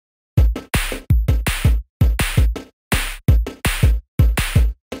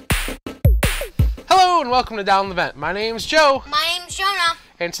Hello and welcome to Down the Vent. My name's Joe. My name's Jonah.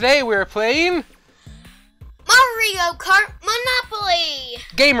 And today we're playing Mario Kart Monopoly.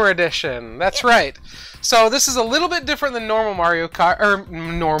 Gamer Edition. That's right. So this is a little bit different than normal Mario Kart,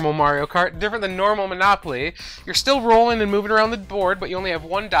 different than normal Monopoly. You're still rolling and moving around the board, but you only have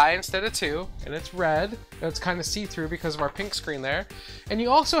one die instead of two, and it's red. It's kind of see-through because of our pink screen there. And you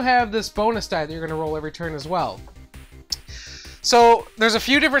also have this bonus die that you're going to roll every turn as well. So there's a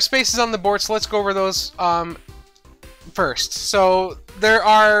few different spaces on the board, so let's go over those first. So there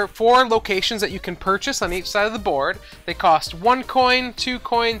are 4 locations that you can purchase on each side of the board. They cost 1 coin, 2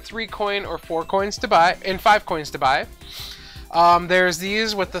 coin, 3 coin, or 4 coins to buy, and 5 coins to buy. There's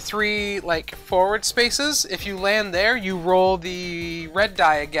these with the 3 forward spaces. If you land there, you roll the red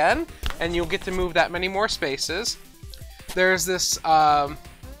die again, and you'll get to move that many more spaces. There's this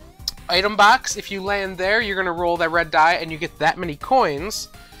item box. If you land there, you're going to roll that red die, and you get that many coins.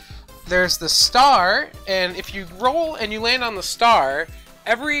 There's the star, and if you roll and you land on the star,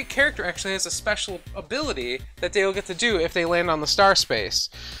 every character actually has a special ability that they'll get to do if they land on the star space.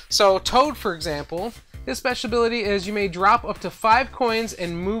 So Toad, for example, his special ability is you may drop up to 5 coins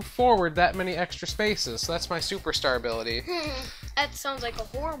and move forward that many extra spaces. So that's my superstar ability. That sounds like a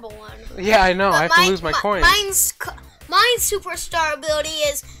horrible one. Yeah, I know. I have to lose my coins. My superstar ability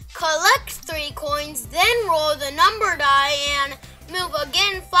is collect 3 coins, then roll the number die and move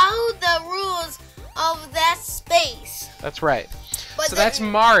again. Follow the rules of that space. That's right. So that's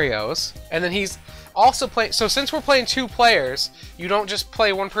Mario's, and then he's also playing. So since we're playing 2 players, you don't just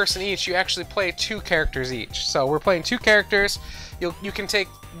play 1 person each. You actually play 2 characters each. So we're playing 2 characters. You can take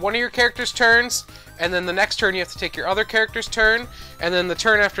one of your character's turns, and then the next turn you have to take your other character's turn, and then the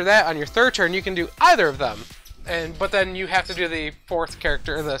turn after that on your 3rd turn you can do either of them. But then you have to do the 4th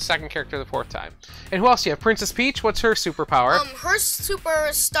character, or the 2nd character the 4th time. And who else do you have? Princess Peach. What's her superpower? Her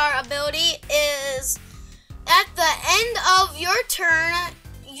superstar ability is at the end of your turn,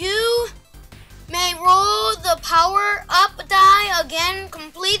 you may roll the power up die again,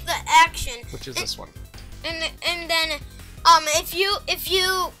 complete the action. Which is this one. And then if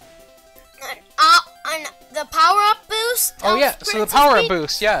you on the power-up boost. Oh yeah, so the power-up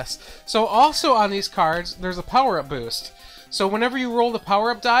boost, yes. So also on these cards, there's a power-up boost. So whenever you roll the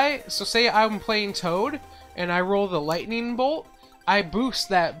power-up die, so say I'm playing Toad, and I roll the lightning bolt, I boost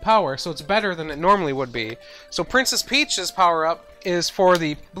that power, so it's better than it normally would be. So Princess Peach's power-up is for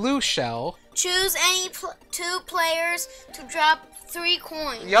the blue shell. Choose any 2 players to drop 3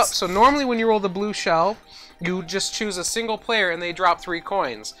 coins. Yep, so normally when you roll the blue shell, you just choose a single player and they drop 3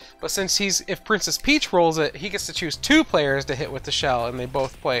 coins. But since if Princess Peach rolls it, he gets to choose 2 players to hit with the shell, and they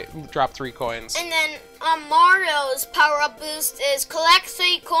both drop 3 coins. And then Mario's power-up boost is collect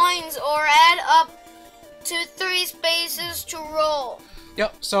 3 coins or add up to 3 spaces to roll.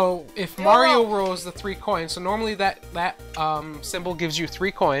 Yep, so if Mario rolls the 3 coins, so normally that symbol gives you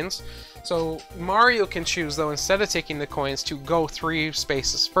 3 coins. So Mario can choose, though, instead of taking the coins, to go 3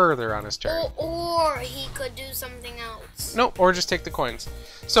 spaces further on his turn. Or he could do something else. Nope, or just take the coins.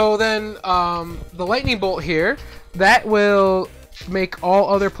 So then the lightning bolt here, that will make all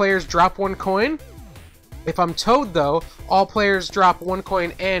other players drop 1 coin. If I'm Toad, though, all players drop 1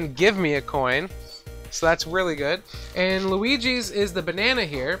 coin and give me a coin. So that's really good. And Luigi's is the banana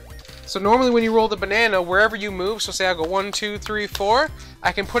here. So normally when you roll the banana, wherever you move, so say I go 1, 2, 3, 4,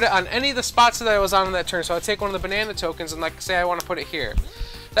 I can put it on any of the spots that I was on that turn. So I take one of the banana tokens and say I want to put it here.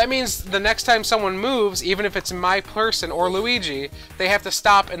 That means the next time someone moves, even if it's my person or Luigi, they have to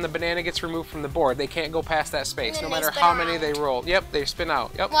stop and the banana gets removed from the board. They can't go past that space, no matter how many they roll. Yep, they spin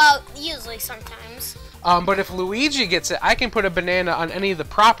out. Yep. Well, usually sometimes. But if Luigi gets it, I can put a banana on any of the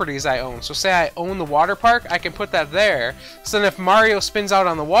properties I own. So say I own the water park, I can put that there. So then if Mario spins out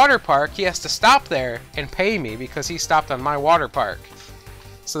on the water park, he has to stop there and pay me because he stopped on my water park.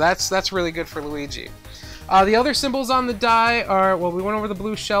 So that's really good for Luigi. The other symbols on the die are, well, we went over the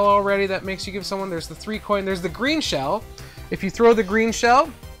blue shell already. That makes you give someone. There's the 3 coin. There's the green shell. If you throw the green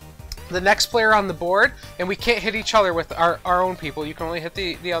shell, the next player on the board, and we can't hit each other with our own people. You can only hit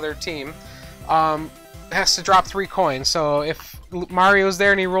the other team. Has to drop 3 coins. So if Mario's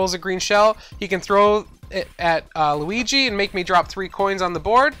there and he rolls a green shell, he can throw it at Luigi and make me drop 3 coins on the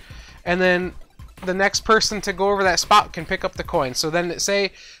board, and then the next person to go over that spot can pick up the coin. So then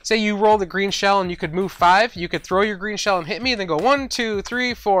say you roll the green shell and you could move 5, you could throw your green shell and hit me, and then go 1, 2,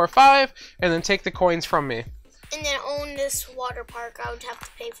 3, 4, 5, and then take the coins from me. And then own this water park. I would have to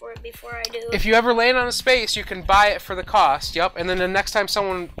pay for it before I do. If you ever land on a space, you can buy it for the cost. Yep, and then the next time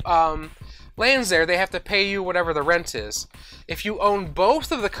someone lands there, they have to pay you whatever the rent is. If you own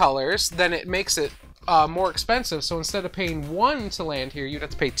both of the colors, then it makes it more expensive. So instead of paying 1 to land here, you'd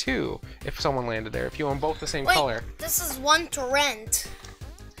have to pay 2 if someone landed there. If you own both the same color. This is 1 to rent.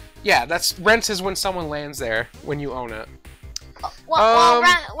 Yeah, that's rent is when someone lands there when you own it.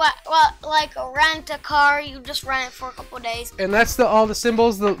 Like rent a car, you just rent it for a couple of days. And that's all the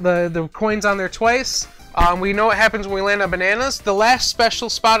symbols, the coins on there twice. We know what happens when we land on bananas. The last special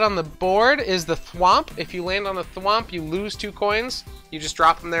spot on the board is the thwomp. If you land on the thwomp, you lose 2 coins. You just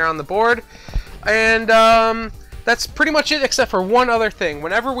drop them there on the board. And that's pretty much it, except for one other thing.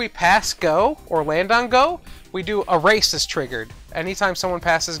 Whenever we pass go or land on go, we do a race is triggered anytime someone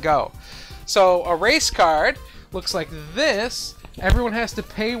passes go. So a race card looks like this. Everyone has to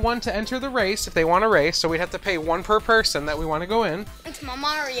pay 1 to enter the race if they want to race, so we'd have to pay 1 per person that we want to go in. It's my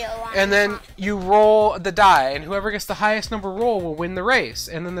Mario one. And then you roll the die, and whoever gets the highest number roll will win the race.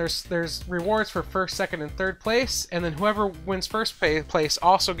 And then there's rewards for 1st, 2nd, and 3rd place, and then whoever wins 1st place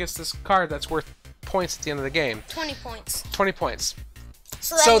also gets this card that's worth points at the end of the game. 20 points. 20 points.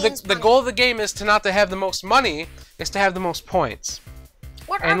 So the goal of the game is to not to have the most money, is to have the most points.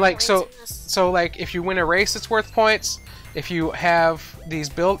 What and are like points so like if you win a race, it's worth points. If you have these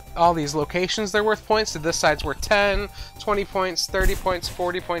built, all these locations, they're worth points. So this side's worth 10, 20 points, 30 points,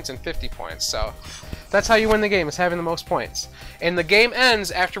 40 points, and 50 points. So that's how you win the game, is having the most points. And the game ends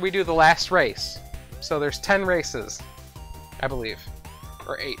after we do the last race. So there's 10 races, I believe.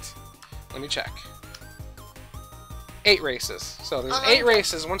 Or 8. Let me check. 8 races. So there's 8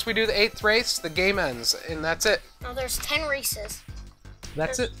 races. Once we do the 8th race, the game ends. And that's it. No, there's 10 races.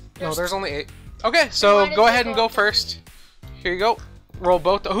 That's it. No, there's only 8. Okay, so go ahead and go first. Here you go. Roll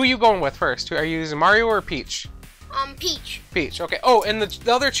both. Who are you going with first? Are you using Mario or Peach? Peach. Peach. Okay. Oh, and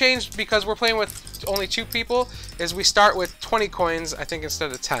the other change, because we're playing with only 2 people, is we start with 20 coins, I think,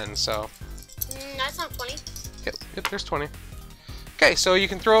 instead of 10. So. That's not 20. Yep. There's 20. Okay, so you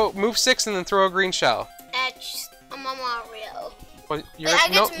can move 6 and then throw a green shell. I'm a Mario. Well,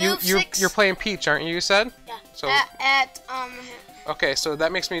 you're playing Peach, aren't you? You said. Yeah. So. Okay, so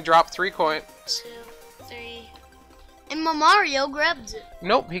that makes me drop 3 coins. 2, 3. And my Mario grabs it.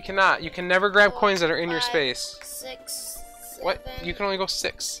 Nope, he cannot. You can never grab coins that are in your space. 6, 7. What? You can only go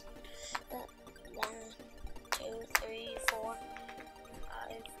 6. 1, 2, 3, 4,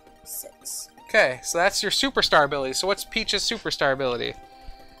 5, 6. Okay, so that's your superstar ability. So what's Peach's superstar ability?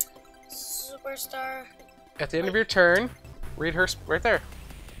 Superstar. At the end of your turn, read her right there.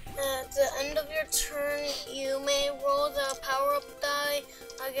 At the end of your turn, you may roll the power-up die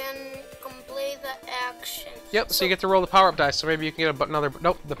again, complete the action. Yep, so you get to roll the power-up die, so maybe you can get another...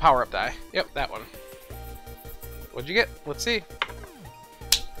 Nope, the power-up die. Yep, that one. What'd you get? Let's see.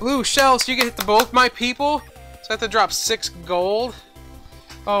 Blue shell, so you get hit both my people? So I have to drop 6 gold?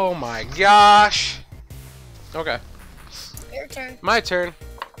 Oh my gosh. Okay. Your turn. My turn.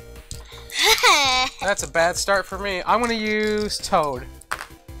 That's a bad start for me. I'm gonna use Toad.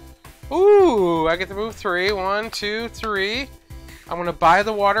 Ooh, I get to move 3. 1, 2, 3. I'm gonna buy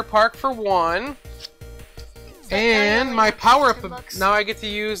the water park for 1. And my power-up, now I get to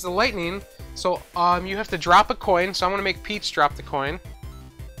use the lightning. So you have to drop a coin, so I'm gonna make Peach drop the coin.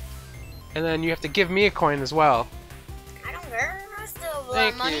 And then you have to give me a coin as well. I don't care. I still have a lot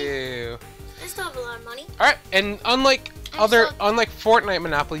of money. Thank you. I still have a lot of money. Alright, and unlike Fortnite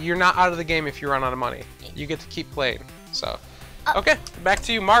Monopoly, you're not out of the game if you run out of money. You get to keep playing. So okay, back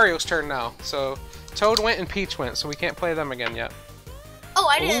to you. Mario's turn now. So Toad went and Peach went, so we can't play them again yet. Oh,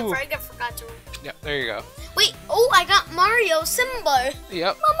 I didn't. I forgot to. Yep, there you go. Wait, I got Mario symbol.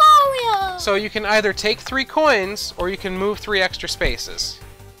 Yep. Mario. So you can either take 3 coins, or you can move 3 extra spaces.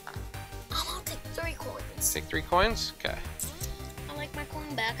 I'm gonna take 3 coins. Take 3 coins? Okay. I like my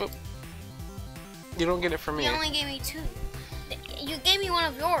coin back. Oop. You don't get it from me. You only gave me 2. You gave me one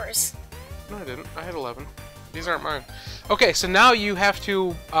of yours. No, I didn't. I had 11. These aren't mine. Okay, so now you have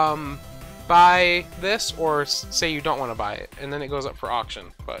to buy this, or say you don't want to buy it, and then it goes up for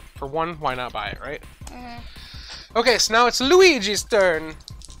auction. But for 1, why not buy it, right? Okay, so now it's Luigi's turn.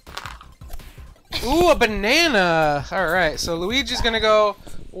 Ooh, a banana! Alright, so Luigi's gonna go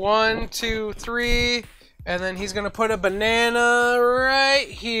 1, 2, 3, and then he's gonna put a banana right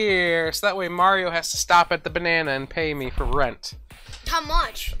here. So that way Mario has to stop at the banana and pay me for rent. How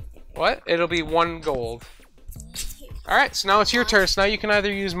much? What? It'll be 1 gold. Alright, so now it's your turn. So now you can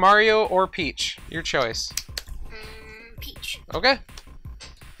either use Mario or Peach. Your choice. Peach. Okay.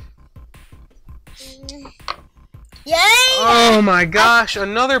 Yay! Oh my gosh,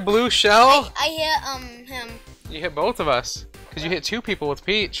 another blue shell? I hit him. You hit both of us. Because you hit 2 people with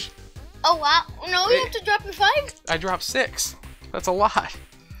Peach. Oh wow. No, you have to drop your 5? I dropped 6. That's a lot.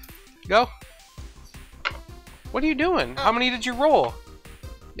 Go. What are you doing? How many did you roll?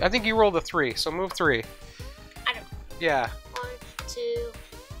 I think you rolled a 3, so move 3. I don't. Yeah. 1, 2,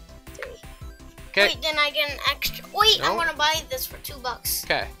 3. Okay. Wait, then I get an extra. Wait, No. I'm gonna buy this for $2.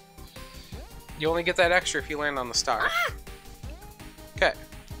 Okay. You only get that extra if you land on the star. Ah! Okay.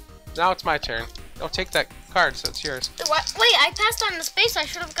 Now it's my turn. Oh, take that card, so it's yours. What? Wait, I passed on the space. I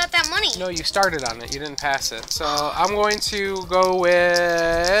should have got that money. No, you started on it. You didn't pass it. So I'm going to go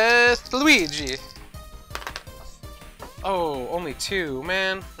with Luigi. Oh, only 2,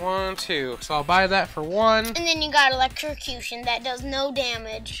 man. 1, 2. So I'll buy that for 1. And then you got electrocution that does no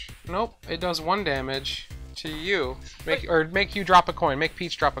damage. Nope, it does 1 damage to you. Make you drop a coin. Make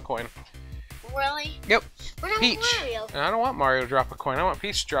Peach drop a coin. Really? Yep. We're not Peach. Mario. And I don't want Mario to drop a coin. I want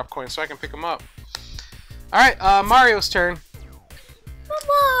Peach to drop coins so I can pick them up. Alright, Mario's turn.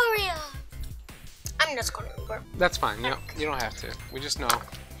 Mario. I'm just gonna go. That's fine. You don't have to. We just know.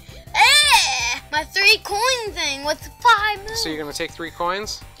 My 3 coin thing with 5 moves. So you're going to take 3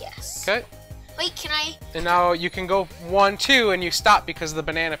 coins? Yes. Okay. Wait, can I? And now you can go 1, 2, and you stop because of the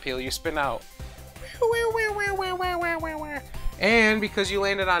banana peel. You spin out. And because you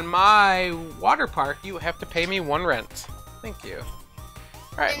landed on my water park, you have to pay me 1 rent. Thank you.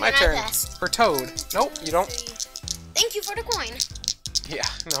 Alright, And my then I turn. vest. For Toad. Nope, you don't. 3. Thank you for the coin. Yeah,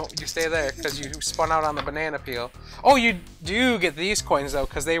 no, you stay there because you spun out on the banana peel. Oh, you do get these coins, though,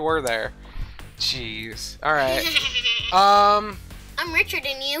 because they were there. Jeez. Alright. I'm richer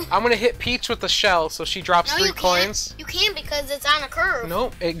than you. I'm going to hit Peach with the shell, so she drops 3 coins. You can't because it's on a curve.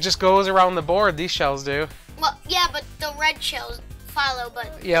 Nope, it just goes around the board. These shells do. Well, yeah, but the red shells follow,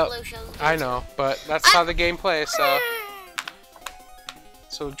 but Yep, the blue shells don't. I know, but that's how the game plays, so...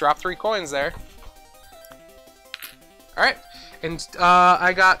 So drop 3 coins there. Alright, and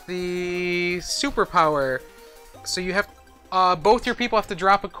I got the superpower. So you have... both your people have to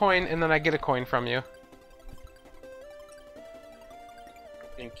drop a coin, and then I get a coin from you.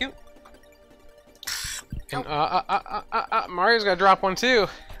 Thank you. And Mario's got to drop one too.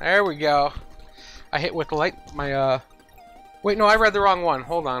 There we go. I hit with the light. Wait, no, I read the wrong one.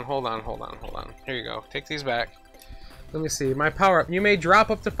 Hold on. Here you go. Take these back. Let me see. My power up. You may drop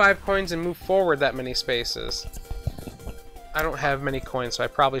up to 5 coins and move forward that many spaces. I don't have many coins, so I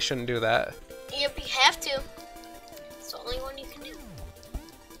probably shouldn't do that. Yep, you have to. It's the only one you can do.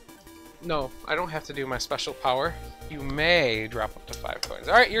 No, I don't have to do my special power. You may drop up to 5 coins.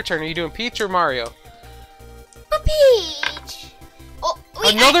 Alright, your turn. Are you doing Peach or Mario? Peach! Oh,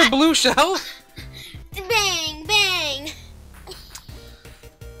 wait, Another blue shell? Bang, bang!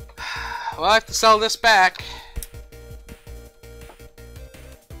 Well, I have to sell this back.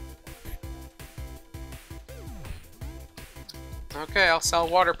 Okay, I'll sell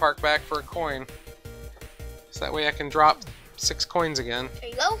Water Park back for a coin. So that way I can drop 6 coins again. There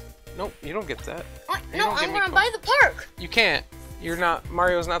you go. Nope, you don't get that. What? You No, don't get I'm me gonna buy the park. You can't. You're not.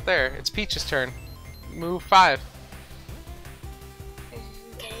 Mario's not there. It's Peach's turn. Move 5.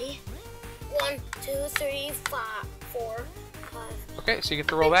 Okay. 1, 2, 3, 4, 5. Okay, so you get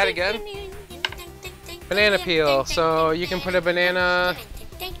to roll that again. Banana peel. So you can put a banana.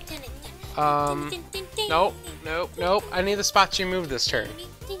 Nope. I need the spots you moved this turn.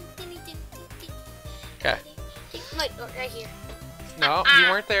 Okay. Wait, right here. No, you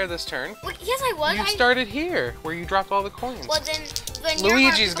weren't there this turn. Wait, yes, I was. You started here, where you dropped all the coins. Well, then you're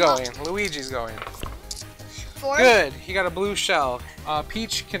Luigi's gonna going. Luigi's going. 4. Good. He got a blue shell.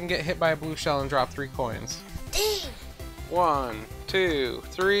 Peach can get hit by a blue shell and drop 3 coins. Dang. 1, 2,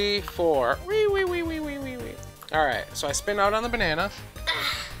 3, 4. Wee. Alright, so I spin out on the banana.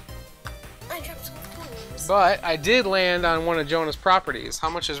 I dropped some coins. But I did land on one of Jonah's properties. How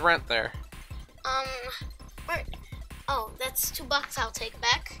much is rent there? Where? Oh, that's $2 I'll take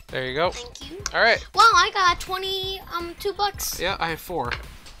back. There you go. Thank you. Alright. Well, I got $2. Yeah, I have $4.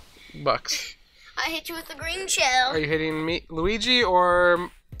 I hit you with a green shell. Are you hitting me, Luigi or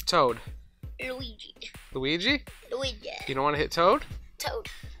Toad? Luigi. Luigi? Luigi. You don't want to hit Toad? Toad.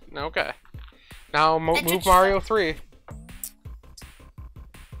 Okay. Now move took Mario 3.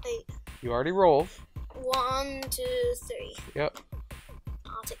 Wait. You already rolled. 1, 2, 3. Yep.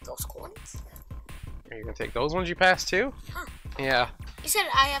 I'll take those coins. Are you going to take those ones you passed too? Huh. Yeah. You said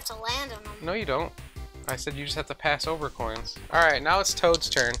I have to land on them. No, you don't. I said you just have to pass over coins. Alright, now it's Toad's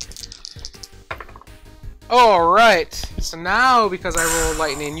turn. Alright. So now, because I rolled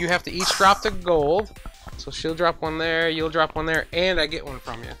lightning, you have to each drop the gold. So she'll drop one there, you'll drop one there, and I get one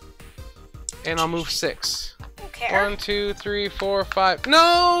from you. And I'll move 6. I don't care. 1, 2, 3, 4, 5.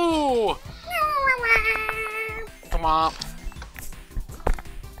 No! Come on.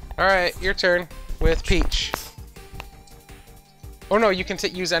 Alright, your turn with Peach. Oh no, you can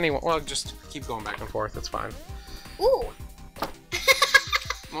use anyone. Well, just keep going back and forth. It's fine. Ooh.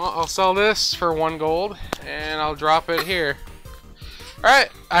 Well, I'll sell this for 1 gold, and I'll drop it here. Alright,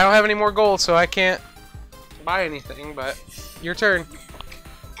 I don't have any more gold, so I can't buy anything, but your turn.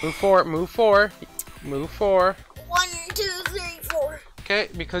 Move 4, move 4, move 4. 1, 2, 3, 4. Okay,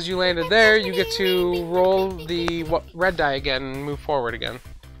 because you landed there, you get to roll the red die again and move forward again.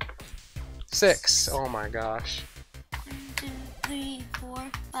 6. Oh my gosh. 1, 2, 3,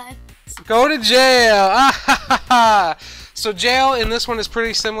 4, 5. Go to jail! Ah, ha, ha, ha. So jail in this one is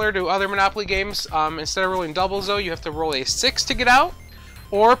pretty similar to other Monopoly games. Instead of rolling doubles though, you have to roll a 6 to get out,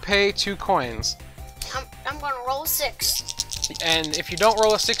 or pay 2 coins. I'm gonna roll 6. And if you don't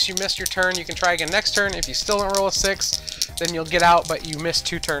roll a 6, you miss your turn. You can try again next turn. If you still don't roll a 6, then you'll get out, but you miss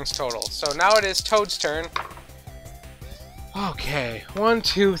 2 turns total. So now it is Toad's turn. Okay, 1,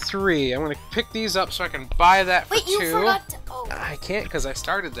 2, 3. I'm gonna pick these up so I can buy that for 2. Wait, you forgot to... Oh. I can't because I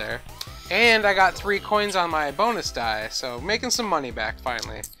started there. And I got 3 coins on my bonus die, so making some money back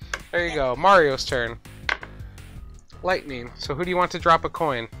finally. There you go, Mario's turn. Lightning. So who do you want to drop a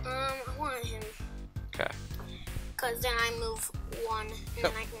coin? I want him. Okay. Because then I move 1 and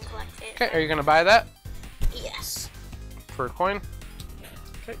then I can collect it. Okay, are you gonna buy that? Yes. For a coin?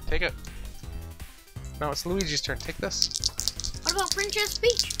 Okay, take it. Now it's Luigi's turn. Take this. What about Princess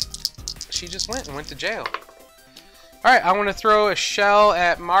Peach? She just went to jail. Alright, I want to throw a shell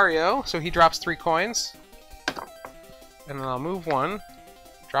at Mario, so he drops 3 coins. And then I'll move 1.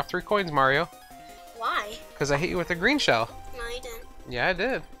 Drop 3 coins, Mario. Why? Because I hit you with a green shell. No, you didn't. Yeah, I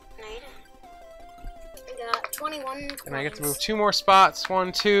did. No, you didn't. I got 21 coins. And I get to move 2 more spots.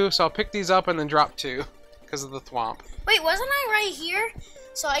 1, 2. So I'll pick these up and then drop 2. Because of the thwomp. Wait, wasn't I right here?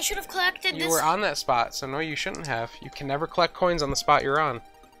 So I should have collected this. You were on that spot, so no, you shouldn't have. You can never collect coins on the spot you're on.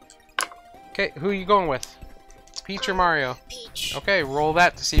 Okay, who are you going with? Peach or Mario? Peach. Okay, roll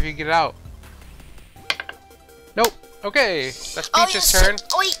that to see if you get it out. Nope. Okay, that's Peach's turn.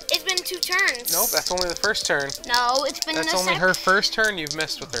 Oh wait, it's been 2 turns. Nope, that's only the first turn. No, it's been That's the only second. her first turn you've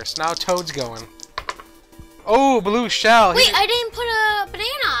missed with her. So now Toad's going. Oh, blue shell. Wait, I didn't put a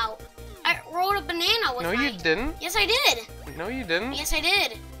banana out. I rolled a banana with No, my... you didn't. Yes, I did. No, you didn't. Yes, I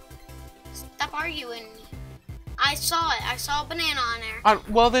did. Stop arguing. I saw it. I saw a banana on there.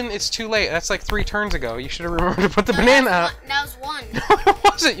 Well, then it's too late. That's like 3 turns ago. You should have remembered to put the banana out. That was 1. No, it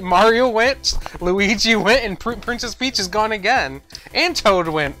wasn't. Mario went, Luigi went, and Princess Peach is gone again. And Toad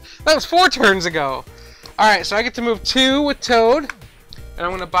went. That was 4 turns ago. Alright, so I get to move 2 with Toad. And I'm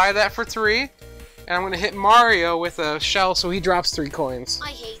going to buy that for 3. And I'm going to hit Mario with a shell so he drops 3 coins.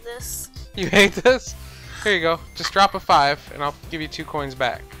 I hate this. You hate this? Here you go. Just drop a 5, and I'll give you 2 coins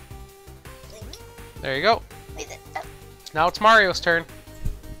back. Thank you. There you go. Wait, Now it's Mario's turn.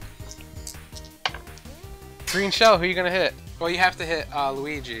 Green shell, who are you going to hit? Well, you have to hit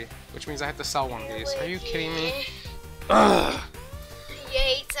Luigi, which means I have to sell one of these. Are you kidding me? Ugh. You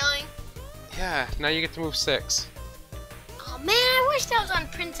hate selling? Yeah, now you get to move 6. Oh man, I wish that was on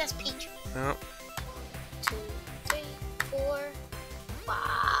Princess Peach. No. 2, 3, 4,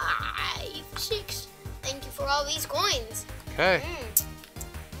 5, 6. Thank you for all these coins. Okay.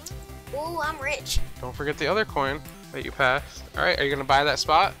 Ooh, I'm rich. Don't forget the other coin that you passed. Alright, are you going to buy that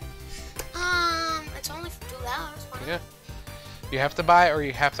spot? It's only for $2. Why not? Yeah. You have to buy it or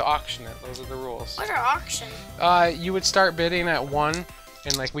you have to auction it. Those are the rules. What's our auction? You would start bidding at 1,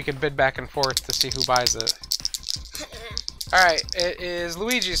 and like we could bid back and forth to see who buys it. Alright, it is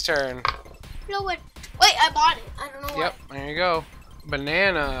Luigi's turn. No, wait, I bought it. I don't know why. Yep, there you go.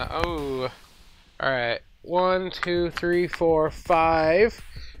 Banana. Oh. Alright. 1, 2, 3, 4, 5.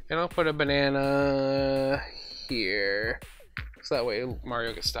 And I'll put a banana here. So that way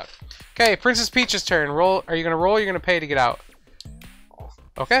Mario gets stuck. Okay, Princess Peach's turn. Roll. Are you going to roll or are you going to pay to get out?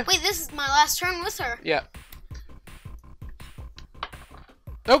 Okay. Wait, this is my last turn with her. Yeah.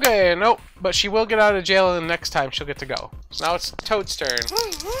 Okay, nope. But she will get out of jail and the next time she'll get to go. So now it's Toad's turn.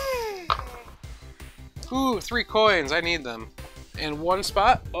 Ooh, 3 coins. I need them. And 1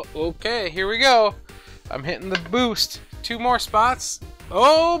 spot. Oh, okay, here we go. I'm hitting the boost. 2 more spots.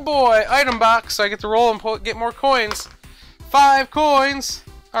 Oh boy, item box. So I get to roll and get more coins. 5 coins.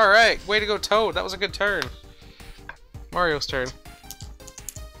 Alright, way to go, Toad. That was a good turn. Mario's turn.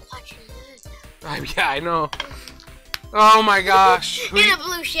 Yeah, I know. Oh my gosh. Who And a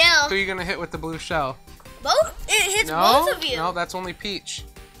blue shell. are you going to hit with the blue shell? Both? It hits No, both of you. no, that's only Peach.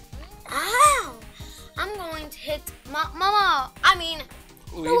 Ow. I'm going to hit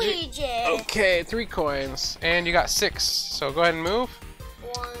Luigi. Okay, 3 coins. And you got 6. So go ahead and move.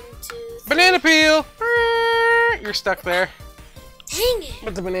 1, 2, 3. Banana peel! You're stuck there. Dang it.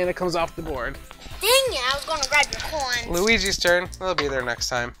 But the banana comes off the board. Dang it. I was going to grab your coins. Luigi's turn. They'll be there next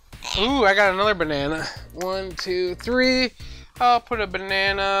time. Ooh, I got another banana. 1, 2, 3. I'll put a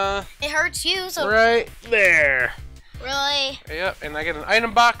banana. It hurts you, so. Right there. Really? Yep, and I get an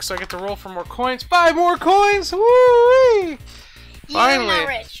item box, so I get to roll for more coins. 5 more coins! Woo! Finally. You're not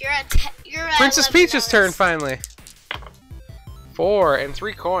rich. You're at Princess $11. Peach's turn, finally. 4 and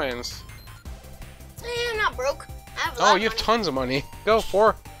 3 coins. I'm not broke. I have a lot Oh, of you have money. tons of money. Go,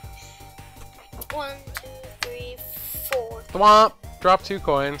 4. 1, 2, 3, 4. Thwomp. Drop 2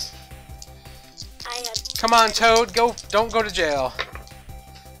 coins. I have. Come on, Toad. Go. Don't go to jail.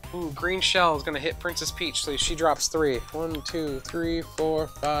 Ooh, green shell is going to hit Princess Peach, so she drops 3. 1, 2, 3, 4,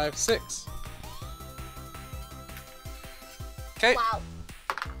 5, 6. Okay. Wow.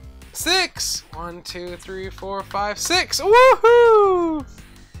 6. 1, 2, 3, 4, 5, 6. Woohoo!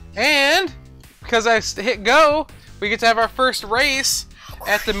 And because I hit go, we get to have our first race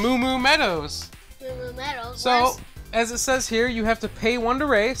at the Moo Moo Meadows. Moo Moo Meadows. So, as it says here, you have to pay 1 to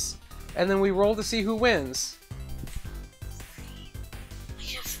race, and then we roll to see who wins.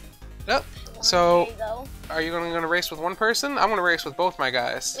 Yep. So, There you go. are you going to race with 1 person? I'm going to race with both my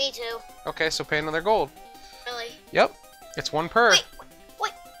guys. Me too. Okay, so pay another gold. Really? Yep. It's 1 per. Wait.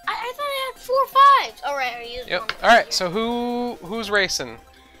 I thought I had 4 5s. All right. I used Yep. one. All right. So who's racing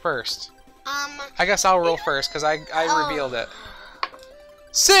first? I guess I'll roll first because I revealed it.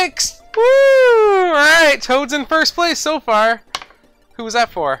 6. Woo! All right. Toad's in first place so far. Who was that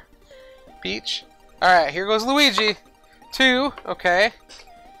for? Peach. All right. Here goes Luigi. 2. Okay.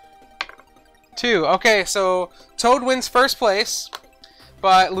 2. Okay. So Toad wins first place,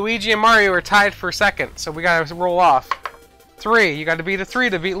 but Luigi and Mario are tied for second. So we gotta roll off. 3. You got to beat a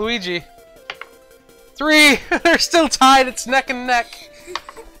 3 to beat Luigi. 3. They're still tied. It's neck and neck.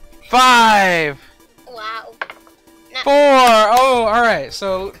 5. Wow. 4. Oh, all right.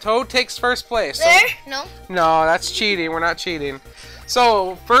 So Toad takes first place. So, There? No. no, that's cheating. We're not cheating.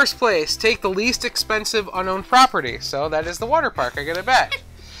 So first place, take the least expensive unowned property. So that is the water park. I get it back.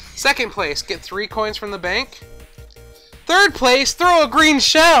 Second place, get 3 coins from the bank. Third place, throw a green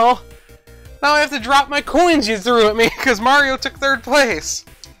shell. Now I have to drop my coins you threw at me because Mario took 3rd place.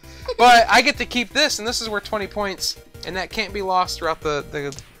 But I get to keep this, and this is worth 20 points, and that can't be lost throughout the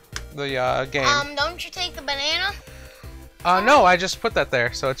game. Don't you take the banana? No, I just put that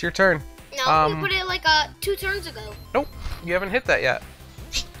there, so it's your turn. No, you put it like 2 turns ago. Nope, you haven't hit that yet.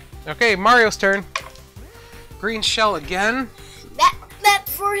 Okay, Mario's turn. Green shell again.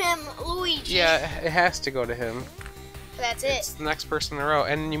 That's for him, Luigi. Yeah, it has to go to him. That's It's it. the next person in a row,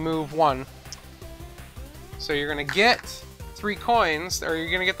 and you move 1. So you're gonna get 3 coins, or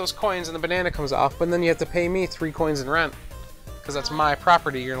you're gonna get those coins, and the banana comes off. But then you have to pay me 3 coins in rent, because that's my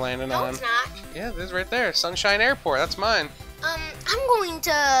property you're landing No, on. it's not. Yeah, it is right there. Sunshine Airport. That's mine. I'm going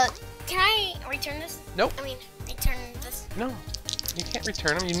to. Can I return this? Nope. I mean, return this. No, you can't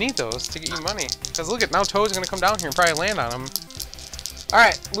return them. You need those to get you money. Because look at now, Toad's gonna come down here and probably land on them. All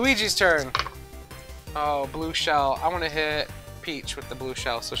right, Luigi's turn. Oh, blue shell. I want to hit Peach with the blue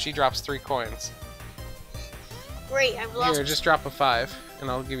shell, so she drops 3 coins. Great, I've lost. Here, just drop a 5, and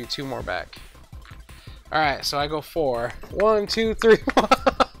I'll give you 2 more back. All right, so I go 4. 1, 2, 3.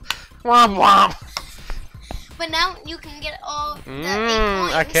 Womp womp. But now you can get all the 8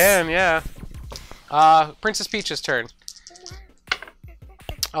 coins. I can, yeah. Princess Peach's turn.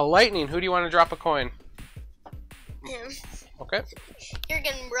 Lightning. Who do you want to drop a coin? Him. Okay. You're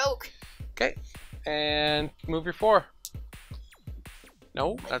getting broke. Okay. And move your 4.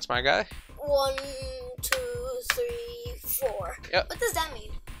 No, that's my guy. 1, 2, 3, 4. Yep. What does that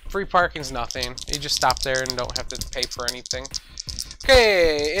mean? Free parking's nothing. You just stop there and don't have to pay for anything.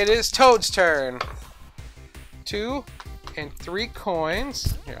 Okay, it is Toad's turn. 2 and 3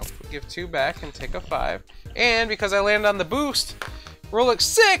 coins. Here, I'll give 2 back and take a 5. And because I land on the boost, roll it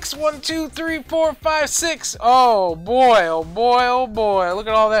 6. 1, 2, 3, 4, 5, 6. Oh boy, oh boy, oh boy. Look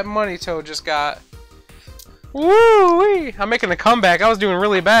at all that money Toad just got. Woo-wee! I'm making a comeback. I was doing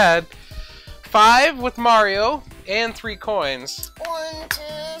really bad. 5 with Mario and 3 coins. 1, 2,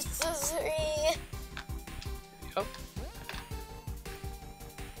 3. Yep.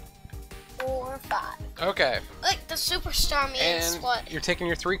 4, 5. Okay. Like the superstar means And what? you're taking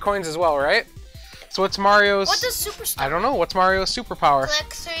your 3 coins as well, right? So what's Mario's... What does superstar I don't know. What's Mario's superpower?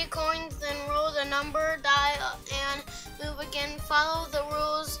 Collect 3 coins, then roll the number die and move again. Follow the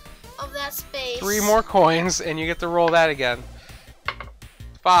rules of that space. 3 more coins, and you get to roll that again.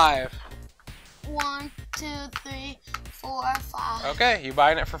 5. 1, 2, 3, 4, 5. Okay, you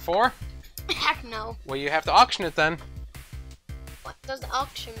buying it for 4? Heck no. Well, you have to auction it then. What does the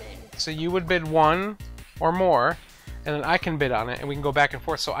auction mean? So you would bid 1 or more, and then I can bid on it, and we can go back and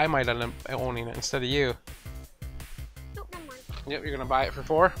forth, so I might end up owning it instead of you. Nope, never mind. Yep, you're going to buy it for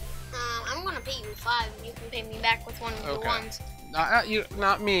 4? I'm gonna pay you 5, and you can pay me back with one of the ones. Not you,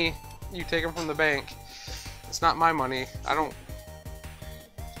 not me. You take them from the bank. It's not my money. I don't.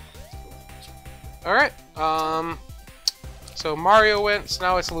 All right. So Mario went. So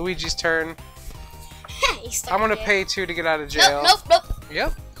now it's Luigi's turn. I'm gonna pay 2 to get out of jail. Nope.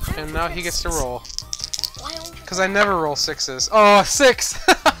 Yep. And now he gets to roll. Because I never roll 6s. Oh, 6!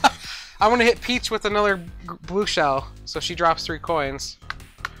 I'm gonna hit Peach with another blue shell, so she drops 3 coins.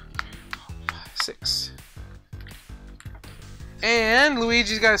 6. And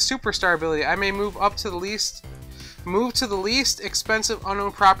Luigi's got a superstar ability. I may move to the least expensive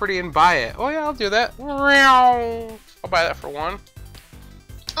unknown property and buy it. Oh yeah, I'll do that. I'll buy that for 1.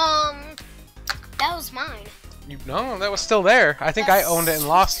 That was mine. No, that was still there. I think I owned it and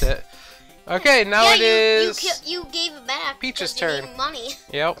lost it. Okay, now it is. You gave it back. Peach's turn. Money.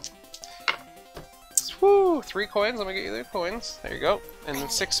 Yep. Woo! 3 coins. Let me get you the coins. There you go. And then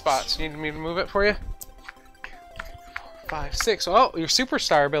 6 spots. You need me to move it for you? 5, 6. Oh, your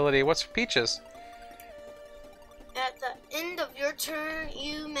superstar ability. What's Peach's? At the end of your turn,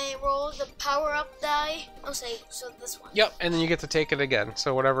 you may roll the power-up die. Oh, so this one. Yep, and then you get to take it again.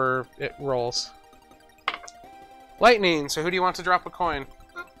 So whatever it rolls. Lightning. So who do you want to drop a coin?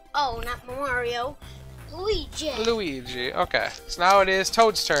 Oh, not Mario. Luigi. Luigi. Okay. So now it is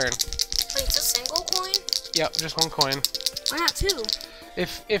Toad's turn. Wait, it's a single coin? Yep, just 1 coin. Why not 2?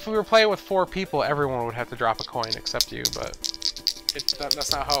 If we were playing with 4 people, everyone would have to drop a coin except you, but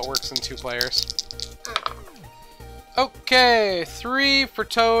that's not how it works in 2 players. Okay, 3 for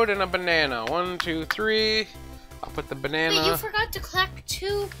Toad and a banana. 1, 2, 3. I'll put the banana. Wait, you forgot to collect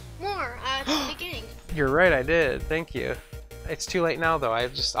 2 more at the beginning. You're right, I did. Thank you. It's too late now, though.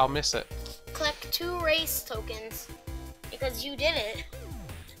 I'll miss it. Collect 2 race tokens because you did it.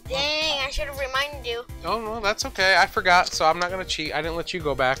 Dang, I should have reminded you. Oh no, that's okay. I forgot, so I'm not gonna cheat. I didn't let you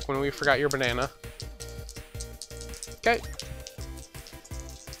go back when we forgot your banana. Okay.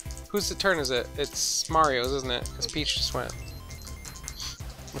 Whose turn is it? It's Mario's, isn't it? Because Peach just went.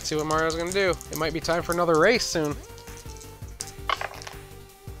 Let's see what Mario's gonna do. It might be time for another race soon.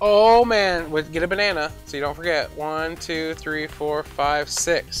 Oh man, get a banana so you don't forget. 1, 2, 3, 4, 5,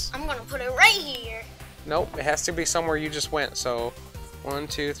 6. I'm gonna put it right here. Nope, it has to be somewhere you just went. So 1,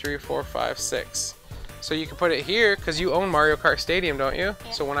 2, 3, 4, 5, 6. So you can put it here because you own Mario Kart Stadium, don't you?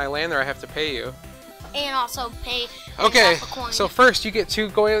 Yeah. So when I land there, I have to pay you. And also pay. Okay, half a coin. so first you get 2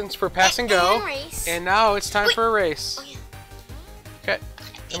 coins for pass and go. And race. And now it's time for a race. Oh, yeah. Okay,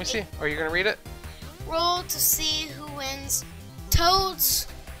 let me see. Are you gonna read it? Roll to see who wins. Toad's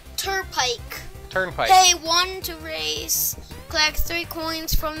Turnpike. Turnpike. Pay 1 to race. Collect 3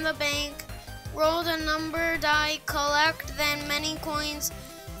 coins from the bank. Roll the number die. Collect then many coins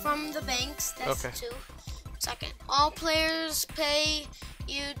from the banks. That's Okay. 2. Second. All players pay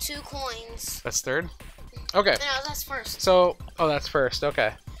you 2 coins. That's third? Okay. No, that's first. So, oh, that's first.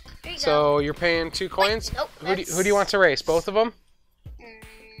 Okay. There you So go. you're paying 2 coins? Wait, nope, Who do you want to race? Both of them?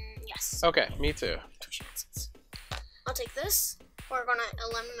 Yes. Okay, me too. 2 chances. I'll take this. We're gonna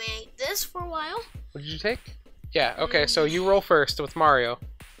eliminate this for a while. What did you take? Yeah, okay, so you roll first with Mario.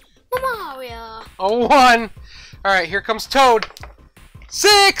 Mario. Oh, 1! Alright, here comes Toad.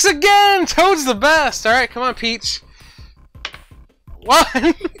 6 again! Toad's the best! Alright, come on, Peach.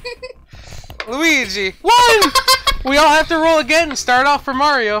 1! Luigi. 1! We all have to roll again and start off for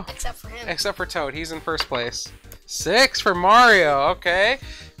Mario. Except for him. Except for Toad, he's in first place. 6 for Mario, okay.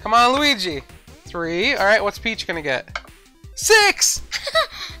 Come on, Luigi. 3. Alright, what's Peach gonna get? 6!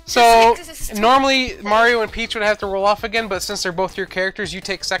 So, normally Mario and Peach would have to roll off again, but since they're both your characters, you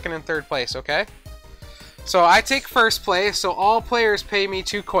take 2nd and 3rd place, okay? So, I take 1st place, so all players pay me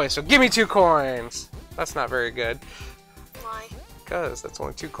 2 coins. So, give me 2 coins! That's not very good. Why? Because that's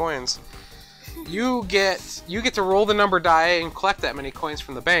only 2 coins. You get to roll the number die and collect that many coins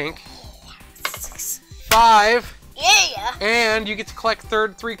from the bank. 5. Yeah. And you get to collect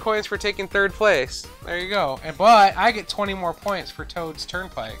 3 coins for taking 3rd place. There you go. But I get 20 more points for Toad's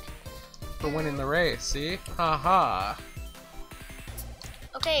Turnpike for winning the race. See? Haha.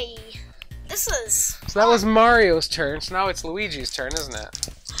 Okay. This is. So that was Mario's turn. So now it's Luigi's turn, isn't it?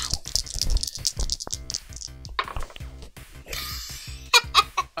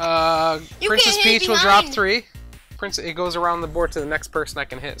 Princess Peach will drop 3. It goes around the board to the next person I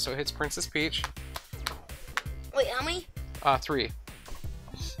can hit. So it hits Princess Peach. Wait, how many? 3.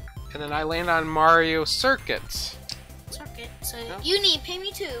 And then I land on Mario Circuit. Circuit. So you need to pay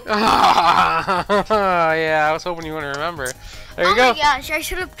me 2. Yeah, I was hoping you wouldn't remember. There you go. Oh my gosh, I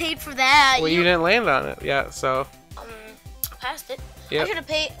should have paid for that. Well, you didn't land on it. Yeah, so. I passed it. Yep. I should have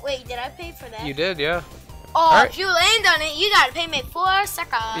paid. Wait, did I pay for that? You did, yeah. Oh, Alright. if you land on it, you gotta pay me 4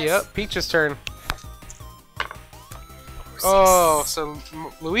 seconds. Yep, Peach's turn. Oh, so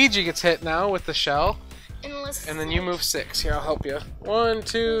Luigi gets hit now with the shell. And then you move 6. Here, I'll help you. 1,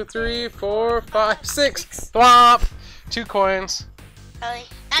 2, 3, 4, 5, 6. Thwomp! 2 coins. Really?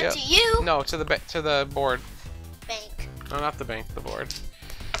 Not Yep. to you. No, to the board. Bank. No, not the bank, the board.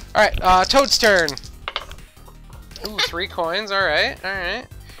 Alright, Toad's turn. Ooh, 3 coins. Alright, alright.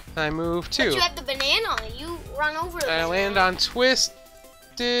 I move 2. But you have the banana on it. You run over the banana. I land on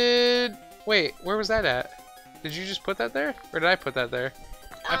Twisted... Wait, where was that at? Did you just put that there? Or did I put that there?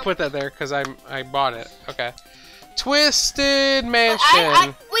 I put that there because I bought it. Okay. Twisted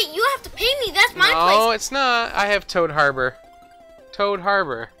Mansion. Wait, you have to pay me. That's my place. No, it's not. I have Toad Harbor. Toad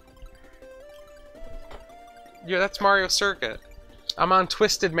Harbor. Yeah, that's Mario Circuit. I'm on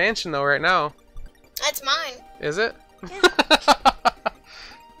Twisted Mansion though right now. That's mine. Is it? Yeah.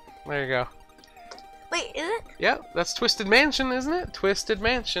 There you go. Wait, is it? Yep, that's Twisted Mansion, isn't it? Twisted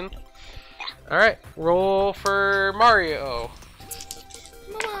Mansion. Yeah. Alright, roll for Mario.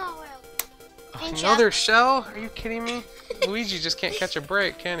 Another shell? Are you kidding me? Luigi just can't catch a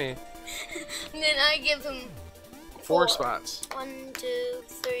break, can he? And then I give him 4 spots. 1, 2,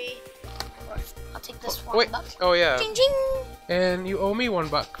 3, 4. I'll take this one. Wait. Oh yeah. Ching ching. And you owe me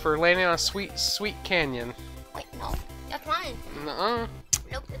 $1 for landing on a sweet canyon. Wait, no, that's mine. Nuh-uh.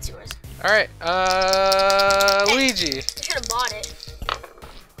 Nope, that's yours. All right. Hey, Luigi. I should have bought it.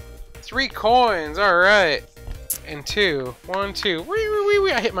 3 coins. All right. And 2. 1, 2.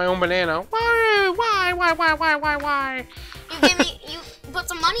 Wee. I hit my own banana. Why? You put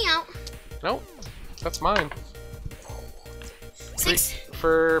some money out. Nope. That's mine. 6.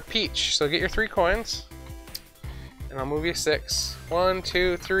 For Peach. So get your 3 coins. And I'll move you 6. 1,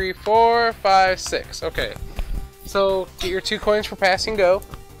 2, 3, 4, 5, 6. Okay. So get your 2 coins for passing go.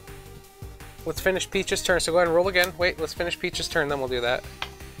 Let's finish Peach's turn. So go ahead and roll again. Wait, let's finish Peach's turn, then we'll do that.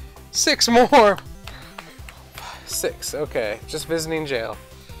 6 more. 6. Okay. Just visiting jail.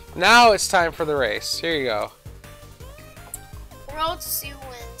 Now it's time for the race. Here you go. Road to see who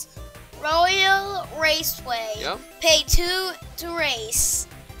wins. Royal Raceway. Yep. Pay 2 to race.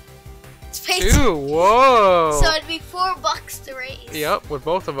 It's pay 2. Whoa. So it'd be $4 to race. Yep, with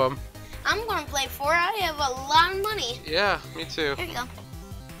both of them. I'm gonna play 4. I have a lot of money. Yeah, me too. Here you go.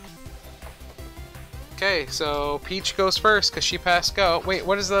 Okay, so Peach goes first because she passed go. Wait,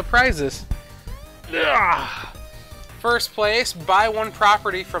 what is the prizes? Ugh. First place, buy 1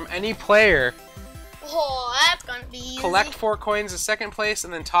 property from any player. Oh, that's gonna be easy. Collect 4 coins as second place,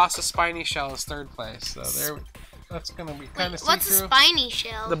 and then toss a spiny shell as third place. So there, that's gonna be kind of see-through. What's a spiny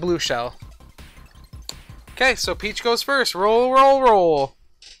shell? The blue shell. Okay, so Peach goes first. Roll.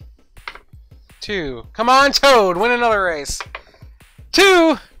 2. Come on, Toad, win another race. 2.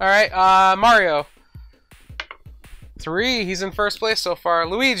 All right, Mario. 3. He's in first place so far.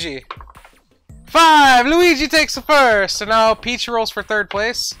 Luigi. 5. Luigi takes the first. So now Peach rolls for third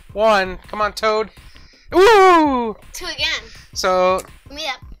place. 1. Come on, Toad. Woo! 2 again. So Me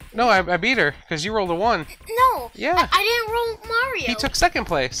up. no, I beat her because you rolled a 1. No. Yeah. I didn't roll Mario. He took second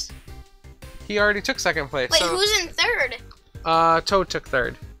place. He already took second place. Wait, so, who's in third? Toad took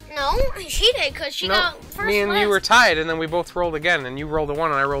third. No, she did because she got first. Me and list. you were tied, and then we both rolled again, and you rolled a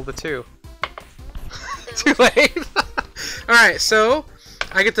 1 and I rolled a 2. Too late. All right, so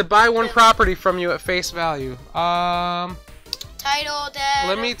I get to buy 1 property from you at face value. Title, Dad.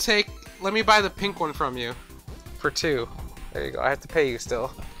 Let me buy the pink one from you for 2. There you go. I have to pay you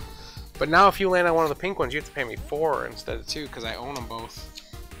still. But now if you land on one of the pink ones, you have to pay me 4 instead of 2 because I own them both.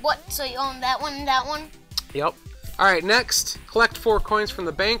 What? So you own that one and that one? Yep. All right, next, collect 4 coins from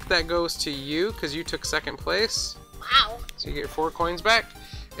the bank. That goes to you because you took second place. Wow. So you get 4 coins back.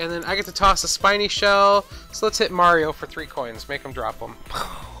 And then I get to toss a spiny shell. So let's hit Mario for 3 coins. Make him drop them.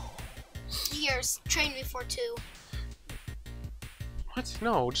 Years. Train me for 2. What?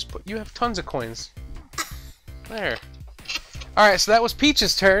 No, just put. You have tons of coins. There. All right, so that was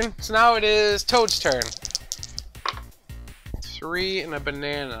Peach's turn. So now it is Toad's turn. 3 and a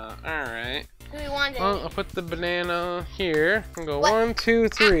banana. All right. Do we want to? Well, I'll put the banana here and go What? 1, 2,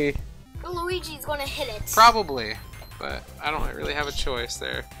 3. Luigi's gonna hit it. Probably, but I don't really have a choice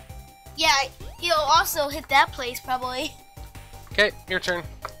there. Yeah, he'll also hit that place probably. Okay, your turn.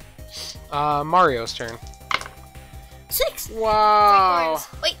 Mario's turn. 6. Wow. 3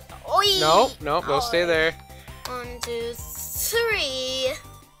 coins. Wait. Oi. No, go stay there. 1, 2, 3.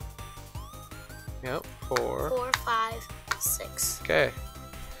 Yep, 4. 4, 5, 6. Okay.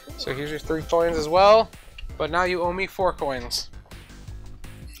 So here's your 3 coins as well, but now you owe me 4 coins.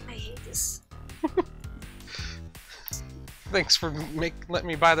 I hate this. Thanks for letting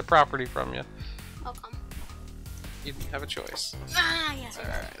me buy the property from you. Welcome. You didn't have a choice. Ah, yes.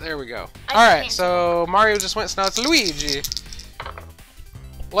 Alright, there we go. I Alright, can't. so Mario just went, so now it's Luigi.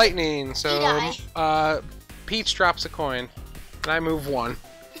 Lightning, so Peach drops a coin, and I move 1.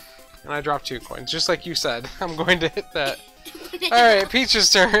 And I drop 2 coins, just like you said. I'm going to hit that. Alright,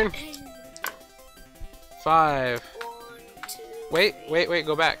 Peach's turn. 5. 1, 2. Wait,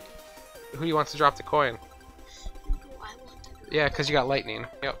 go back. Who do you want to drop the coin? Yeah, because you got lightning.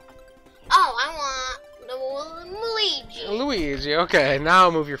 Yep. Oh, I want the Luigi. Luigi, okay, now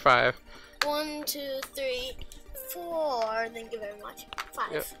move your 5. 1, 2, 3, 4. Thank you very much.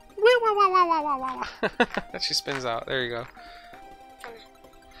 5. Yep. She spins out. There you go.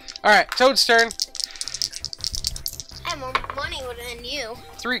 Alright, Toad's turn. I have more money than you.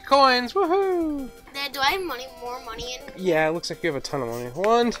 3 coins, woohoo! Dad, do I have more money in? Yeah, it looks like you have a ton of money.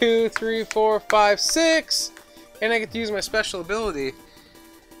 1, 2, 3, 4, 5, 6! And I get to use my special ability.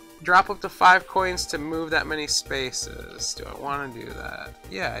 Drop up to 5 coins to move that many spaces. Do I want to do that?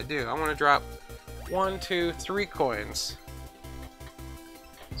 Yeah, I do. I want to drop 1, 2, 3 coins.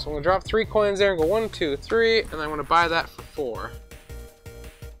 So I'm going to drop 3 coins there and go 1, 2, 3, and I want to buy that for 4.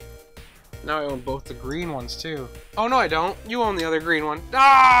 Now I own both the green ones too. Oh no, I don't. You own the other green one.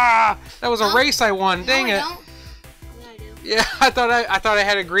 Ah! That was a race I won. Dang it. Don't. Yeah, I do. Yeah, I thought I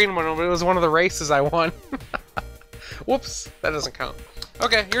had a green one, but it was one of the races I won. Whoops, that doesn't count.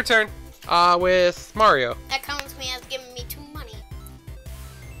 Okay, your turn. With Mario. That counts me as giving me 2 money.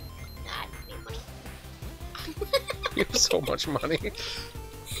 Nah, I need money. You have so much money.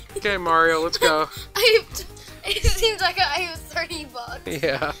 Okay, Mario, let's go. It seems like I have 30 bucks.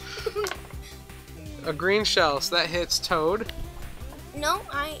 Yeah. A green shell, so that hits Toad. No,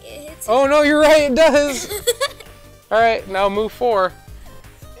 it hits. Oh no, you're right, it does. All right, now move 4.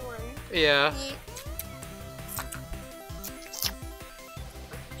 1. Yeah.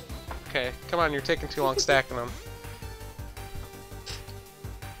 Okay, come on, you're taking too long stacking them.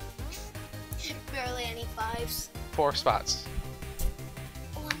 Barely any 5s. 4 spots.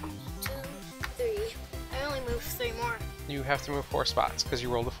 1, 2, 3. I only moved 3 more. You have to move 4 spots because you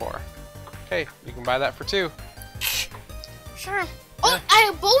rolled a 4. Okay, you can buy that for 2. Sure. Oh, I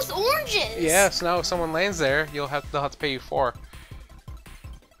have both oranges. Yeah, so now if someone lands there, they'll have to pay you 4.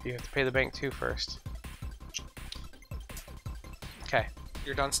 You have to pay the bank 2 first. Okay,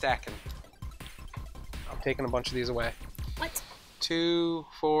 you're done stacking. I'm taking a bunch of these away. What? 2,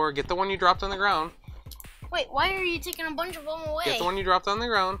 4. Get the one you dropped on the ground. Wait, why are you taking a bunch of them away? Get the one you dropped on the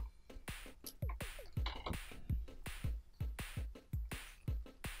ground.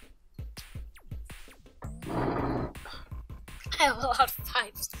 I have a lot of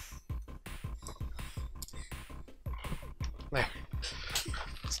 5s. There.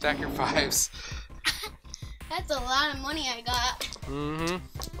 Stack your 5s. That's a lot of money I got. Mm-hmm.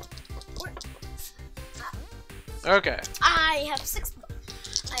 Okay. I have 6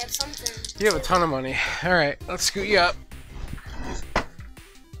 bucks. I have something. You have a ton of money. Alright, let's scoot you up.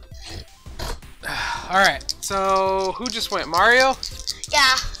 Alright, so who just went? Mario?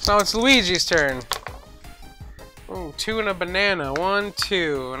 Yeah. Now it's Luigi's turn. Oh, 2 and a banana. 1,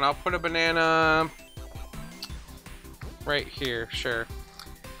 2. And I'll put a banana right here, sure.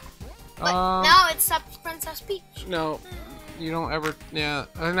 But now it's up to Princess Peach. No, you don't ever. Yeah,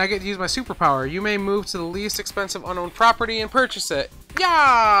 and I get to use my superpower. You may move to the least expensive unowned property and purchase it.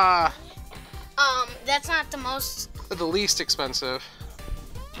 Yeah! That's not the most. The least expensive.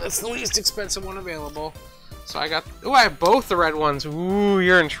 That's the least expensive one available. So I got. Ooh, I have both the red ones. Ooh,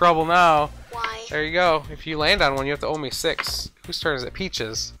 you're in trouble now. Why? There you go. If you land on one, you have to owe me 6. Whose turn is it?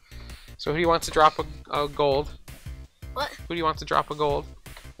 Peach's. So who do you want to drop a gold? What? Who do you want to drop a gold?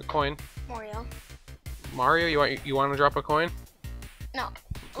 A coin? Mario. Mario? You want to drop a coin? No.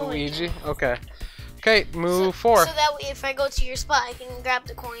 Luigi? Okay. Okay, move 4. So that way, if I go to your spot, I can grab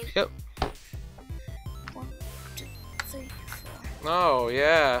the coin. Yep. 1, 2, 3, 4. Oh,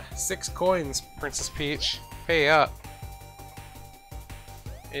 yeah. 6 coins, Princess Peach. Pay up.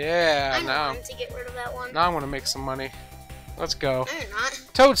 Yeah, I'm now. going to get rid of that one. Now I want to make some money. Let's go. No, you're not.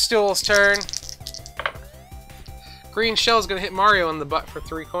 Toadstool's turn. Green shell's gonna hit Mario in the butt for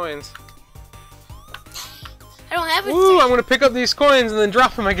 3 coins. I don't have it. Ooh, I'm gonna pick up these coins and then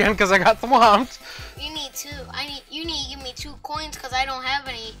drop them again because I got swamped. You need 2. You need to give me 2 coins because I don't have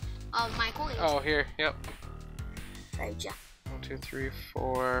any of my coins. Oh, here. Yep. Right, yeah. 1, 2, 3,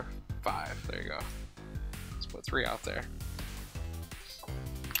 4, 5. There you go. Let's put 3 out there.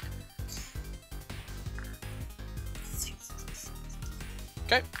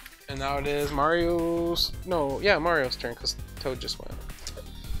 Okay. And now it is Mario's. No, yeah, Mario's turn because Toad just went.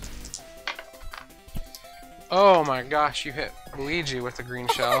 Oh my gosh, you hit Luigi with a green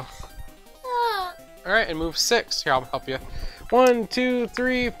shell. Ah. Alright, Alright, and move 6. Here, I'll help you. 1, 2,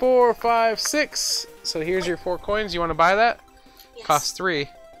 3, 4, 5, 6. So here's your 4 coins. You want to buy that? Yes. Costs 3.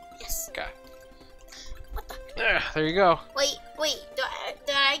 Yes. Okay. What the? There you go. Wait.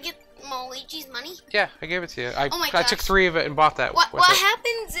 Did I get Luigi's money? Yeah, I gave it to you. Oh my I took 3 of it and bought that. What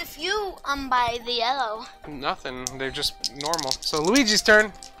happens if you buy the yellow? Nothing. They're just normal. So Luigi's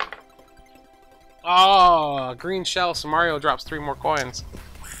turn. Oh, green shell. So Mario drops 3 more coins.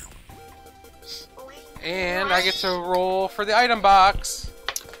 And I get to roll for the item box.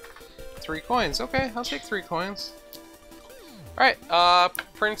 3 coins. Okay, I'll take 3 coins. Alright,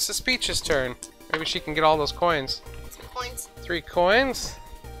 Princess Peach's turn. Maybe she can get all those coins. 3 coins.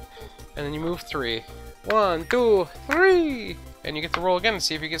 And then you move 3. 1, 2, 3. And you get to roll again and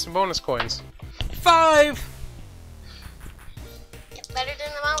see if you get some bonus coins. 5! Better than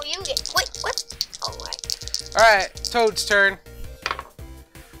the amount you get. Wait, what? Alright. Alright, Toad's turn.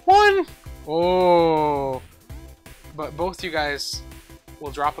 1! Oh! But both you guys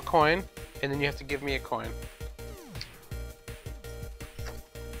will drop a coin, and then you have to give me a coin.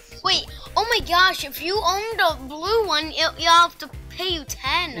 Wait, oh my gosh, if you own the blue one, you'll have to pay you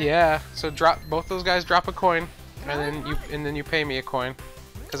 10. Yeah, so both those guys drop a coin, and then you pay me a coin.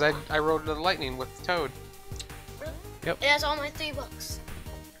 Because I rode the lightning with Toad. Yep. That's all my $3.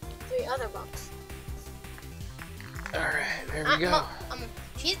 3 other bucks. Alright, there we go.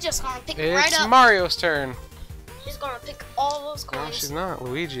 She's just gonna pick right up. It's Mario's turn. She's gonna pick all those coins. No, she's not.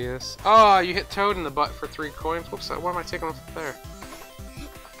 Luigi is. Oh, you hit Toad in the butt for 3 coins. Whoops, why am I taking them there?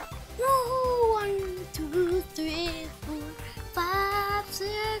 1, 2, 3, 4, 5,